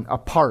son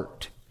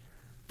apart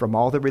from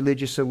all the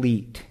religious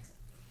elite,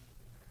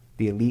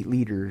 the elite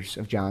leaders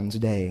of John's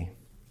day.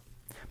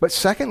 But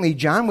secondly,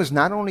 John was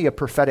not only a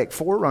prophetic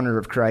forerunner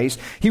of Christ,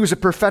 he was a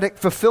prophetic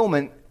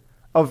fulfillment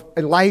of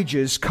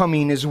Elijah's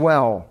coming as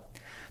well.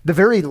 The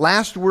very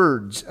last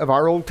words of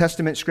our Old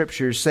Testament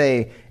scriptures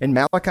say in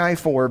Malachi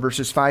 4,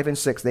 verses 5 and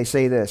 6, they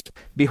say this,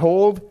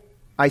 "Behold,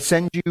 I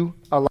send you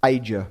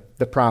Elijah,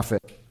 the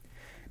prophet,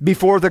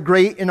 before the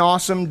great and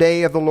awesome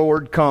day of the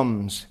Lord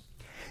comes.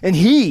 And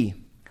he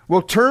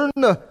will turn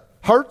the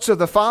hearts of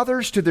the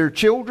fathers to their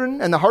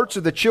children, and the hearts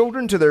of the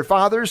children to their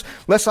fathers,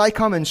 lest I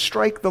come and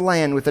strike the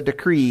land with a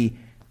decree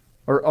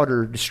or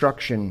utter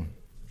destruction."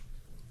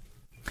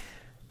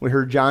 We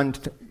heard John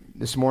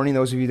this morning,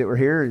 those of you that were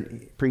here,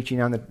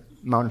 preaching on the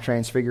Mount of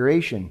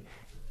Transfiguration.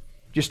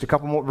 Just a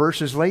couple more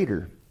verses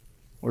later,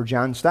 where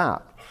John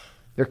stopped.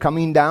 They're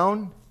coming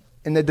down,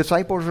 and the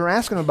disciples are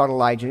asking about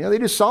Elijah. They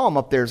just saw him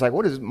up there. It's like,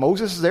 what is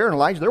Moses is there and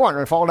Elijah? They're wanting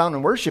to fall down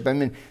and worship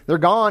him, and they're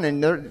gone.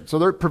 And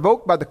they're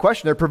provoked by the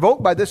question. They're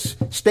provoked by this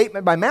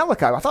statement by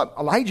Malachi. I thought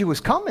Elijah was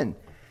coming,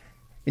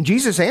 and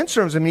Jesus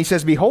answers them, and he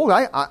says, "Behold,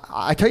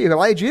 I tell you,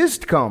 Elijah is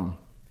to come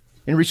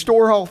and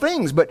restore all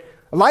things, but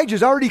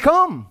Elijah's already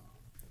come."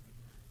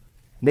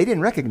 And they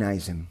didn't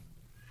recognize him.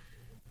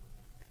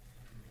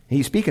 And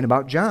he's speaking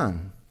about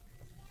John.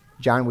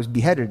 John was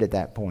beheaded at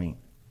that point.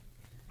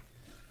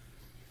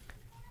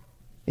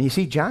 And you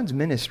see, John's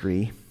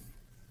ministry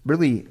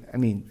really,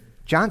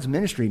 John's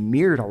ministry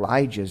mirrored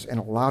Elijah's in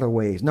a lot of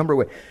ways. Number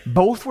one,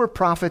 both were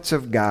prophets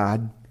of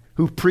God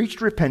who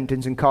preached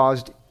repentance and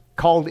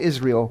called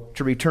Israel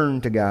to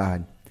return to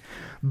God.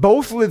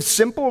 Both lived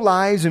simple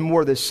lives and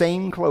wore the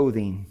same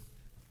clothing.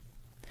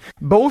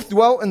 Both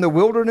dwelt in the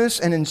wilderness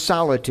and in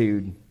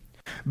solitude.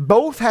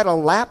 Both had a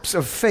lapse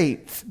of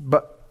faith,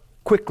 but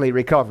quickly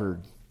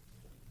recovered.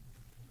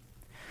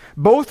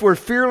 Both were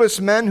fearless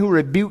men who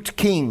rebuked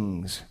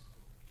kings.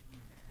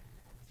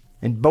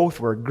 And both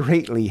were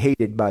greatly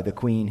hated by the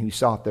queen who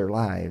sought their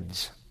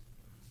lives.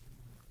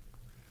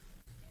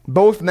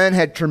 Both men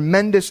had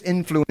tremendous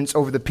influence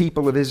over the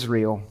people of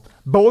Israel.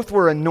 Both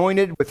were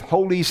anointed with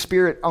Holy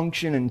Spirit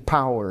unction and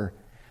power.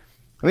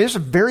 There's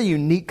some very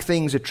unique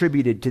things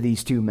attributed to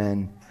these two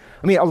men.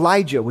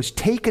 Elijah was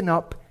taken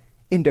up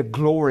into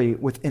glory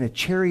within a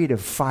chariot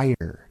of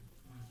fire.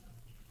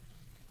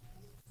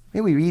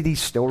 We read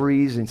these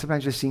stories and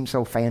sometimes it just seems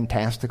so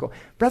fantastical.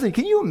 Brethren,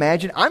 can you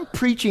imagine? I'm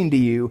preaching to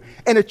you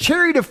and a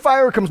chariot of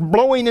fire comes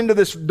blowing into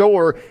this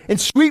door and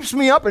sweeps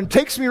me up and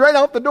takes me right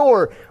out the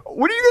door.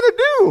 What are you going to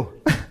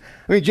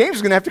do? James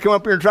is going to have to come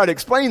up here and try to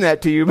explain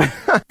that to you.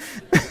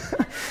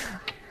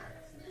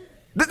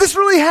 This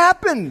really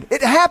happened.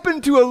 It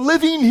happened to a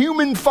living,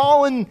 human,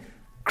 fallen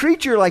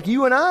creature like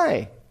you and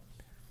I.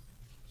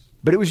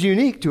 But it was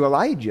unique to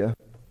Elijah.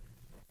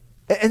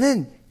 And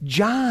then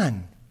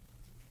John.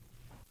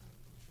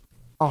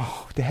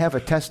 Oh, to have a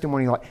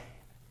testimony like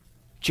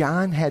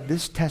John had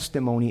this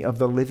testimony of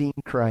the living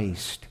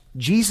Christ.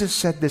 Jesus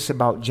said this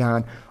about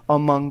John,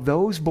 among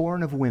those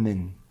born of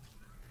women,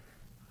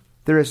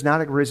 there's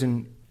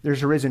arisen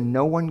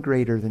no one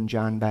greater than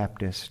John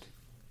Baptist.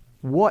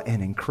 What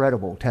an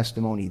incredible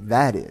testimony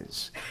that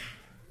is.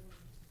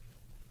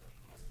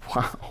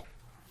 Wow.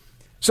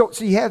 So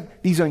you have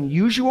these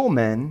unusual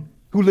men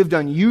who lived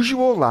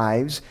unusual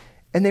lives,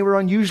 and they were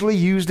unusually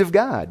used of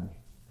God.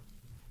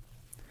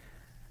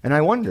 And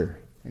it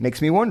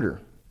makes me wonder,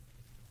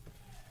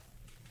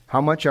 how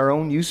much our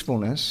own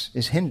usefulness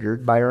is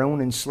hindered by our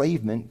own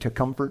enslavement to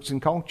comforts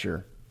and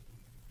culture.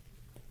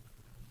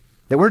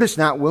 That we're just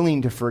not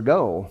willing to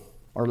forgo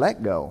or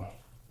let go.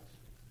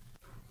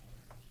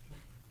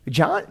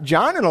 John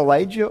and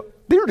Elijah,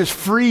 they were just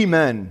free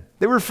men.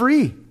 They were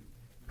free.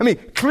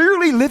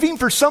 Clearly living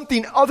for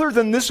something other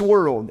than this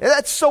world.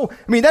 That's so,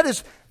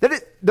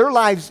 their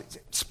lives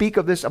speak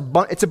of this,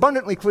 it's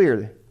abundantly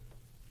clear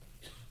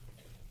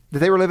that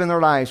they were living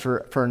their lives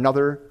for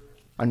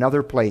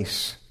another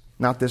place,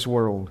 not this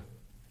world.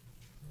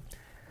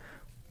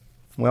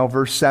 Well,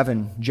 verse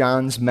 7,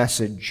 John's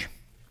message.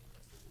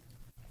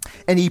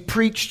 And he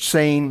preached,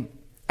 saying,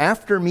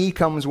 after me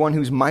comes one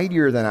who's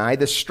mightier than I,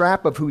 the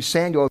strap of whose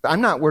sandals I'm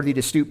not worthy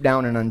to stoop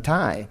down and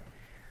untie.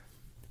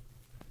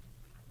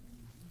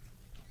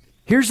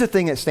 Here's the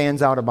thing that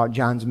stands out about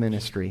John's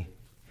ministry.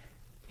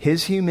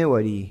 His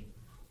humility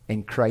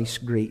and Christ's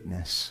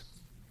greatness.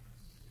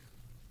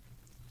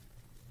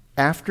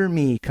 After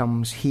me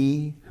comes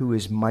he who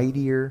is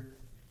mightier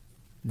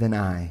than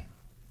I.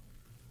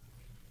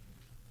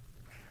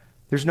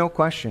 There's no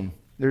question.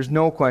 There's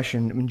no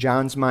question in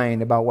John's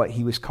mind about what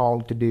he was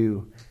called to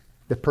do,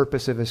 the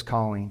purpose of his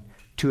calling,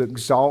 to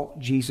exalt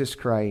Jesus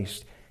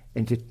Christ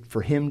and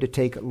for him to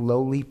take a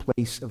lowly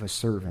place of a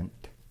servant.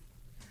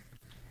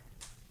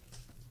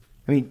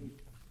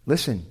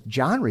 Listen,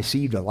 John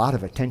received a lot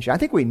of attention. I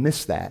think we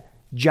missed that.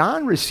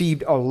 John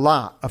received a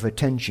lot of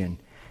attention.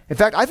 In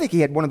fact, I think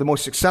he had one of the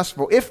most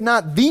successful, if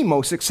not the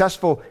most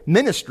successful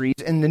ministries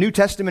in the New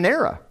Testament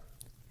era.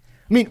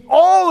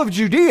 All of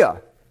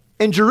Judea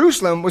and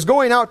Jerusalem was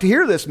going out to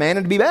hear this man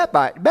and to be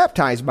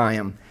baptized by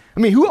him.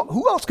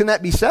 Who else can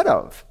that be said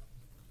of?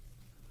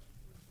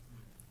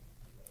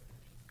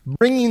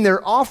 Bringing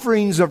their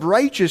offerings of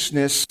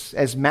righteousness,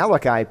 as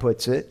Malachi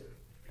puts it,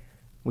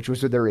 which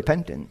was their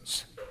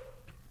repentance.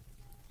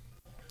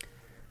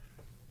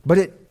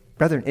 But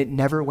brethren, it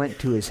never went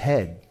to his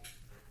head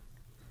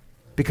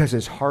because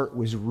his heart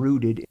was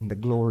rooted in the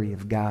glory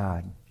of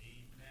God.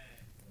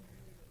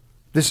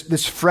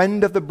 This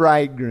friend of the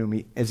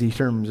bridegroom, as he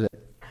terms it,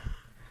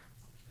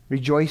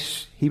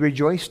 he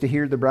rejoiced to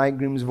hear the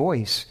bridegroom's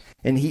voice.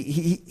 And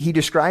he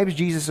describes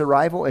Jesus'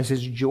 arrival as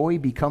his joy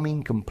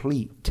becoming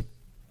complete.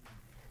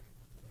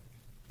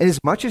 And as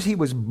much as he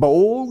was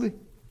bold,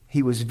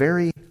 he was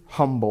very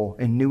humble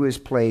and knew his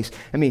place.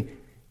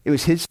 It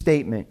was his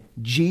statement,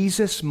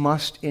 Jesus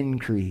must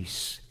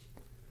increase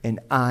and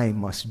I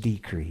must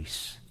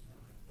decrease.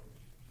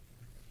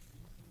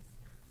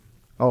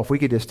 Oh, if we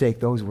could just take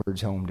those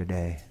words home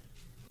today.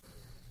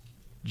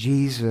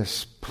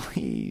 Jesus,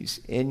 please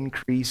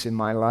increase in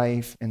my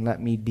life and let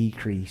me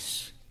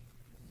decrease.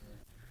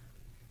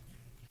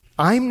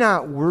 I'm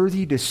not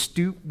worthy to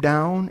stoop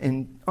down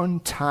and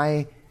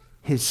untie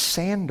his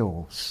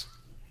sandals.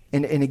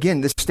 And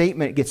again, this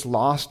statement gets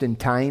lost in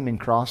time and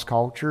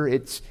cross-culture.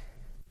 It's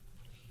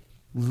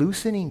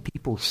loosening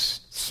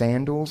people's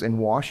sandals and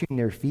washing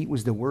their feet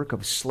was the work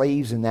of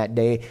slaves in that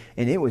day,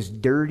 and it was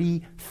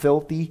dirty,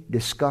 filthy,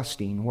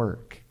 disgusting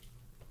work.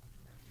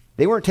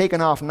 They weren't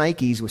taking off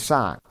Nikes with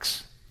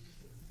socks.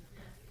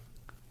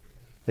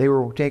 They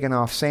were taking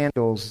off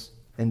sandals,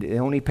 and the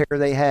only pair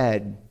they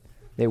had,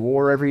 they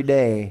wore every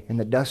day in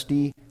the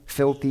dusty,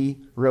 filthy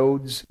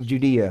roads of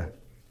Judea.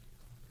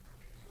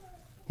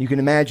 You can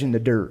imagine the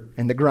dirt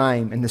and the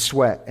grime and the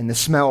sweat and the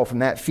smell from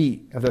that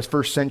feet of those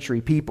first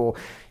century people.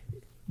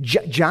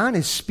 John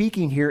is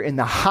speaking here in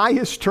the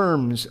highest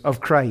terms of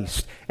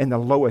Christ and the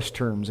lowest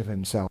terms of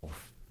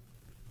himself.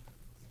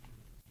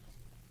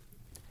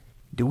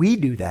 Do we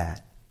do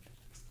that?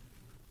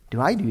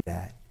 Do I do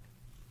that?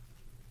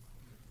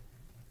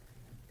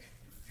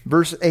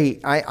 Verse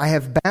 8, I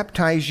have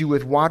baptized you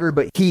with water,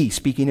 but he,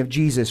 speaking of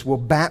Jesus, will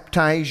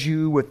baptize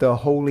you with the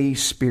Holy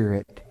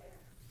Spirit.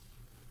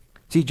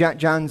 See,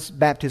 John's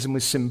baptism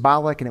was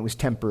symbolic and it was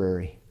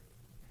temporary.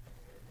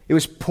 It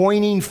was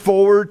pointing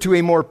forward to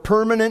a more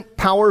permanent,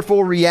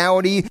 powerful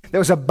reality that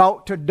was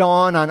about to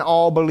dawn on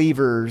all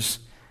believers,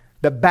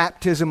 the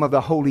baptism of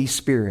the Holy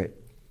Spirit.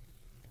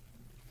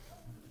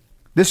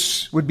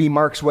 This would be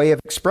Mark's way of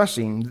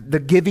expressing the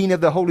giving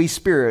of the Holy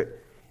Spirit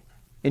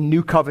in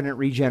New Covenant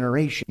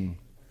regeneration.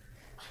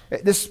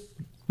 This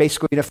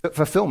basically a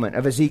fulfillment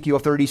of Ezekiel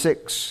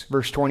 36,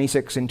 verse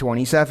 26 and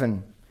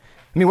 27.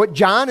 I mean, what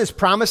John is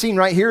promising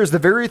right here is the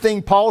very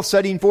thing Paul's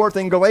setting forth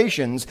in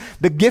Galatians,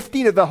 the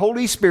gifting of the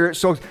Holy Spirit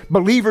so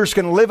believers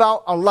can live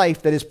out a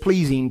life that is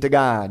pleasing to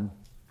God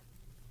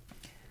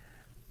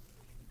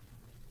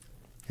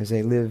as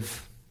they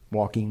live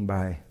walking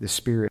by the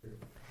Spirit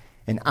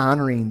and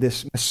honoring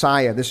this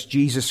Messiah, this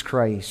Jesus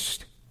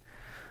Christ.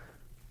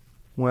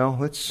 Well,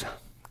 let's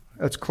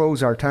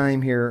close our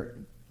time here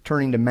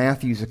turning to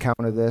Matthew's account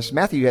of this.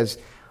 Matthew has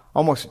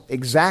almost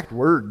exact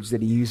words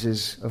that he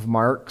uses of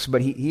Mark's,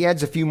 but he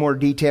adds a few more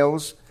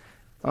details.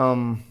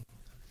 And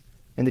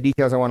the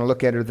details I want to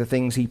look at are the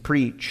things he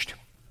preached.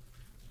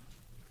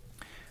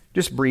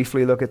 Just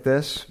briefly look at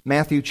this.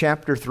 Matthew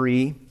chapter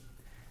 3.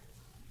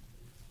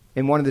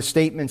 In one of the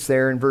statements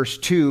there in verse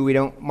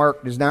 2,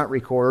 Mark does not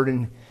record,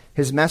 and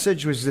his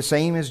message was the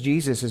same as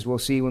Jesus, as we'll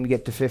see when we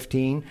get to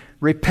 15.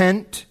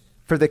 Repent,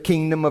 for the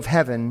kingdom of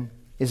heaven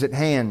is at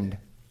hand.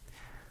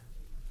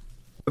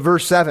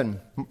 Verse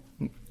 7.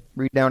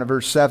 Read down at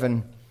verse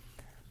 7.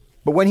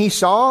 But when he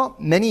saw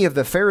many of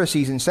the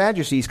Pharisees and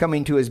Sadducees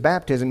coming to his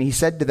baptism, he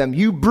said to them,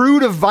 "You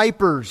brood of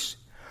vipers,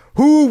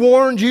 who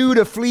warned you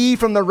to flee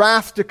from the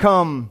wrath to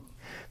come?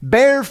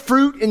 Bear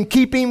fruit in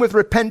keeping with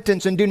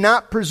repentance, and do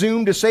not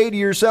presume to say to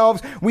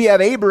yourselves, 'We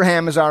have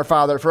Abraham as our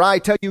father.' For I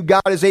tell you,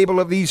 God is able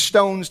of these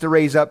stones to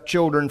raise up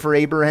children for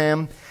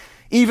Abraham.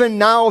 Even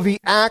now the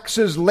axe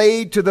is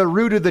laid to the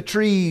root of the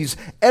trees.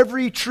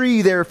 Every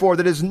tree, therefore,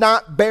 that does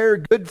not bear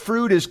good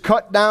fruit is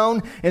cut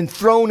down and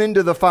thrown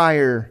into the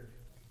fire."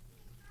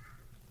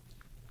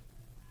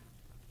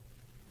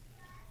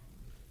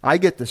 I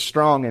get the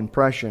strong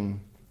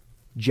impression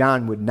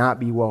John would not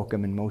be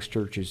welcome in most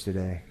churches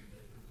today.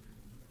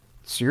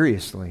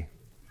 Seriously.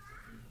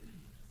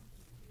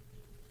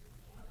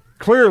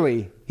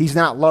 Clearly, he's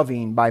not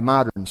loving by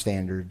modern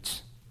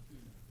standards.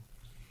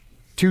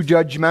 Too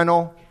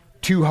judgmental.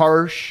 Too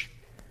harsh,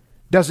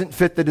 doesn't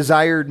fit the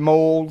desired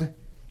mold,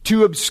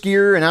 too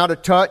obscure and out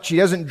of touch. He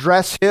doesn't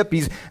dress hip.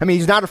 He's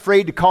not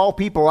afraid to call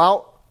people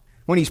out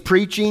when he's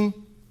preaching.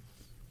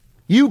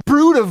 You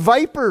brood of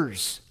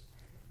vipers.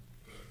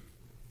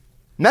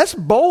 And that's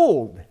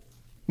bold.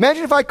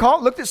 Imagine if I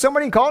looked at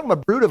somebody and called them a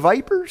brood of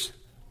vipers.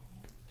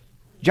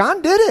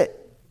 John did it.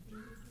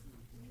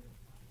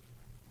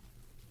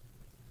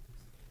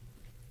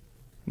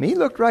 And he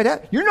looked right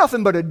at, you're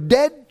nothing but a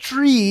dead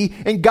tree,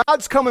 and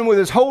God's coming with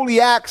his holy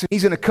axe, and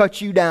he's going to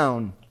cut you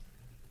down.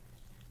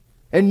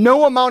 And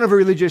no amount of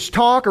religious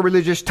talk or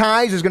religious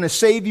ties is going to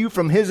save you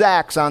from his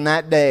axe on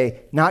that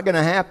day. Not going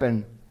to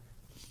happen.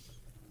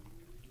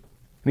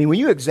 I mean, when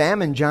you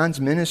examine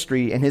John's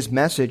ministry and his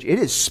message, it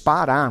is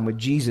spot on with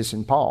Jesus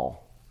and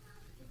Paul.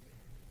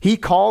 He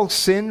calls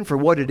sin for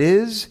what it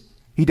is.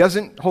 He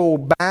doesn't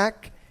hold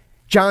back.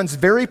 John's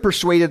very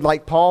persuaded,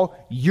 like Paul,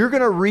 you're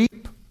going to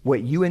reap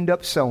what you end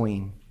up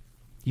sowing.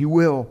 You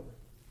will.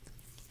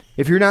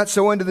 If you're not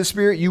sowing to the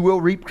Spirit, you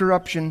will reap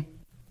corruption.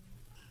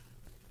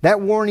 That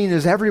warning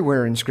is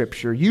everywhere in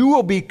Scripture. You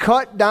will be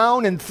cut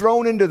down and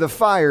thrown into the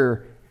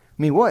fire.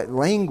 I mean, what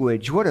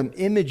language, what an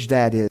image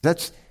that is.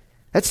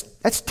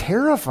 That's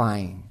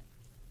terrifying.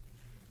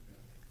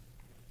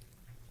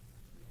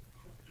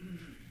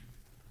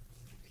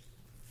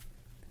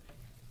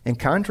 And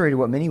contrary to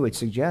what many would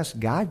suggest,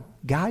 God,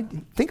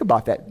 think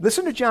about that.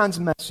 Listen to John's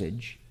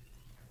message.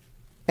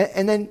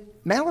 And then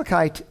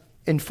Malachi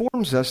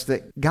informs us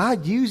that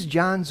God used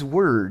John's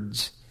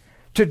words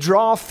to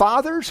draw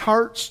fathers'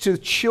 hearts to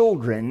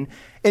children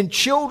and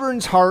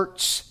children's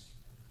hearts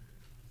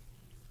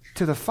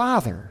to the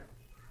Father.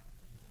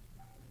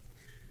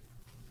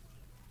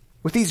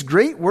 With these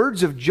great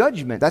words of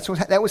judgment,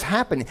 that was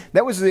happening.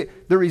 That was the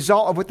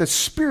result of what the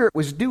Spirit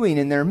was doing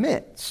in their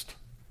midst.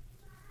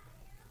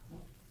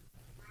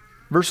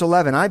 Verse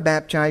 11, I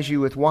baptize you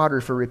with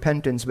water for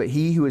repentance, but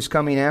he who is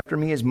coming after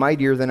me is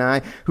mightier than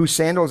I, whose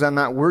sandals I'm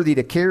not worthy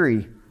to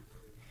carry.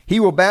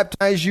 He will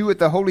baptize you with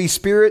the Holy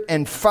Spirit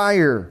and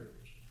fire.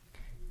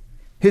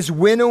 His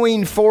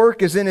winnowing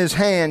fork is in his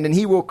hand, and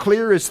he will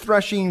clear his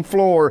threshing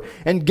floor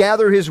and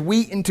gather his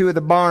wheat into the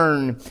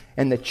barn,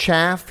 and the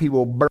chaff he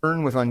will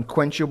burn with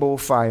unquenchable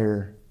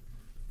fire.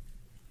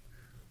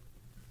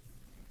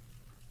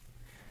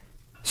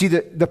 See,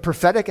 the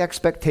prophetic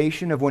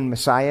expectation of when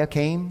Messiah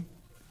came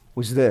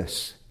was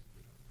this.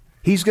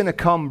 He's going to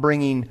come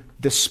bringing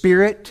the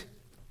Spirit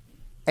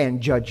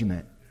and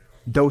judgment.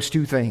 Those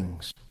two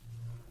things.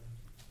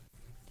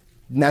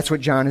 And that's what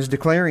John is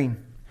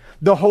declaring.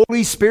 The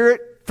Holy Spirit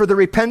for the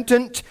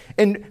repentant,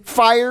 and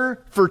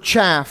fire for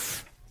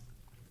chaff.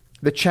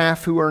 The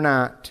chaff who are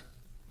not.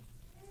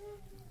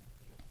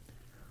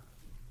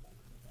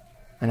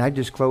 And I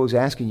just close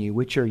asking you,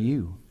 which are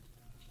you?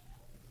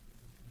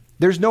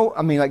 There's no,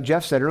 like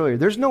Jeff said earlier,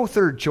 there's no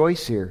third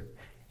choice here.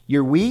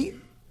 You're wheat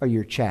or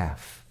you're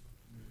chaff.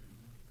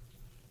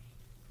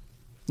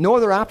 No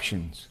other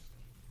options.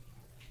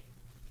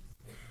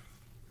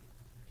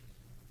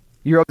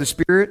 You're of the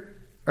Spirit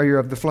or you're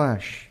of the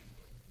flesh.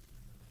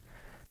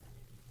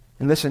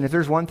 And listen, if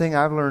there's one thing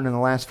I've learned in the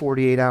last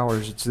 48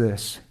 hours, it's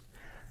this.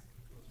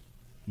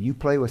 You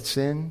play with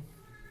sin,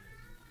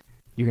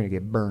 you're going to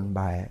get burned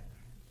by it.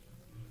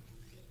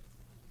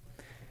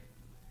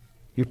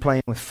 You're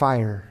playing with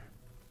fire.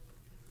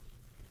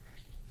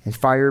 And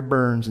fire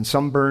burns, and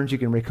some burns you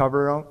can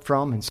recover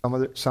from, and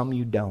some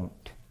you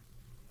don't.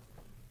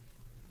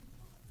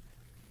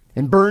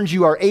 And burns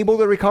you are able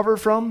to recover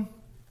from,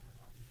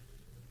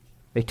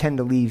 they tend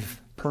to leave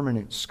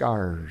permanent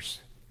scars.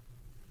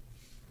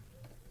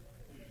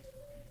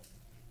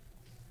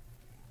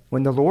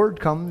 When the Lord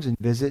comes and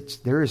visits,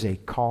 there is a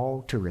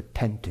call to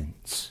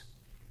repentance.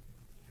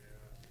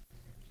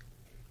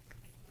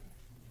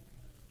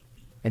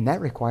 And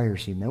that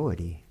requires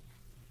humility.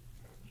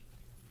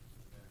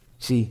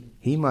 See,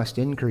 He must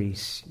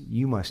increase,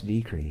 you must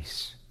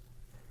decrease.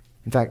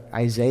 In fact,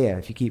 Isaiah,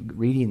 if you keep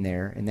reading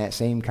there, in that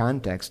same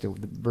context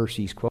of the verse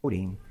he's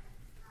quoting,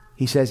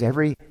 he says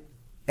every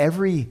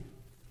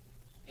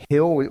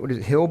hill,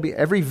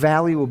 every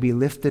valley will be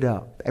lifted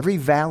up. Every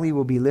valley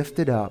will be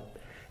lifted up.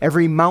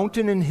 Every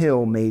mountain and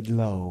hill made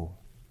low.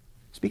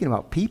 Speaking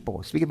about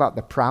people, speaking about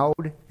the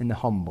proud and the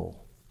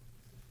humble.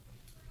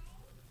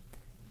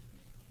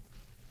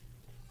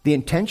 The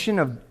intention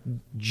of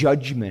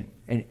judgment,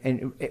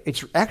 and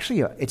it's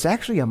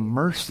actually a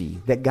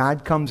mercy that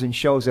God comes and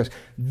shows us,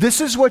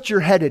 this is what you're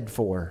headed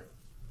for.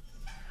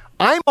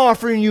 I'm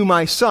offering you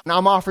my Son.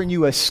 I'm offering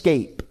you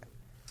escape.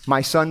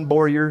 My Son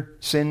bore your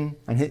sin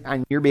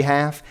on your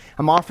behalf.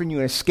 I'm offering you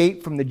an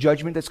escape from the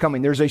judgment that's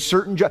coming. There's a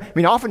certain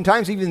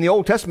oftentimes, even in the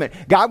Old Testament,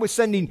 God was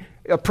sending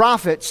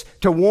prophets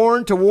to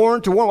warn.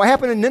 What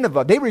happened in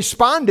Nineveh? They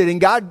responded, and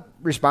God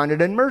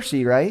responded in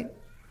mercy, right?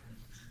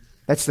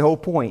 That's the whole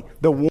point.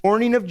 The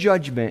warning of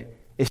judgment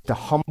is to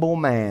humble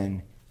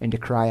man and to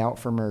cry out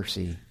for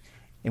mercy.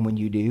 And when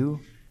you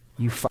do,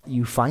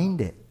 you find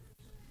it.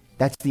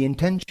 That's the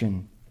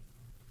intention.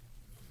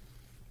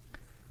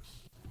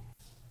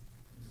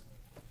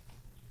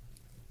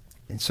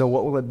 And so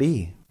what will it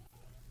be?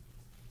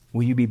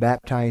 Will you be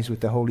baptized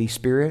with the Holy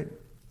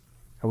Spirit,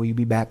 or will you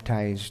be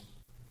baptized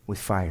with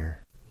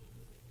fire?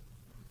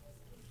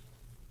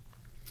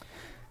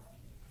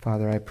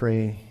 Father, I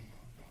pray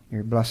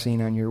your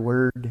blessing on your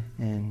word,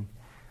 and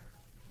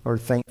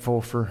Lord,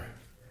 thankful for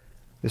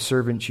the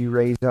servants you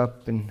raised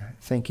up, and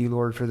thank you,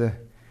 Lord, for the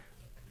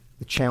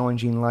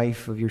challenging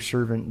life of your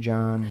servant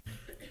John.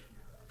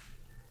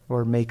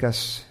 Lord, make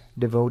us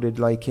devoted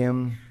like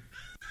him.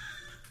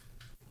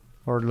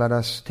 Lord, let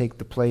us take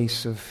the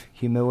place of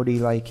humility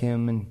like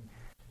him, and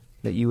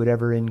that you would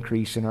ever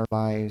increase in our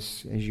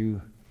lives as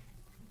you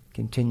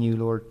continue,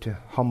 Lord, to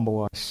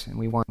humble us. And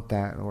we want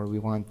that, Lord. We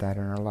want that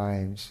in our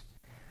lives.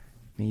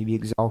 May you be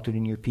exalted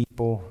in your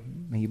people.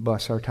 May you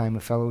bless our time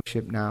of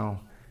fellowship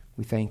now.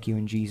 We thank you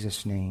in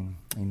Jesus' name.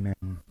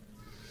 Amen.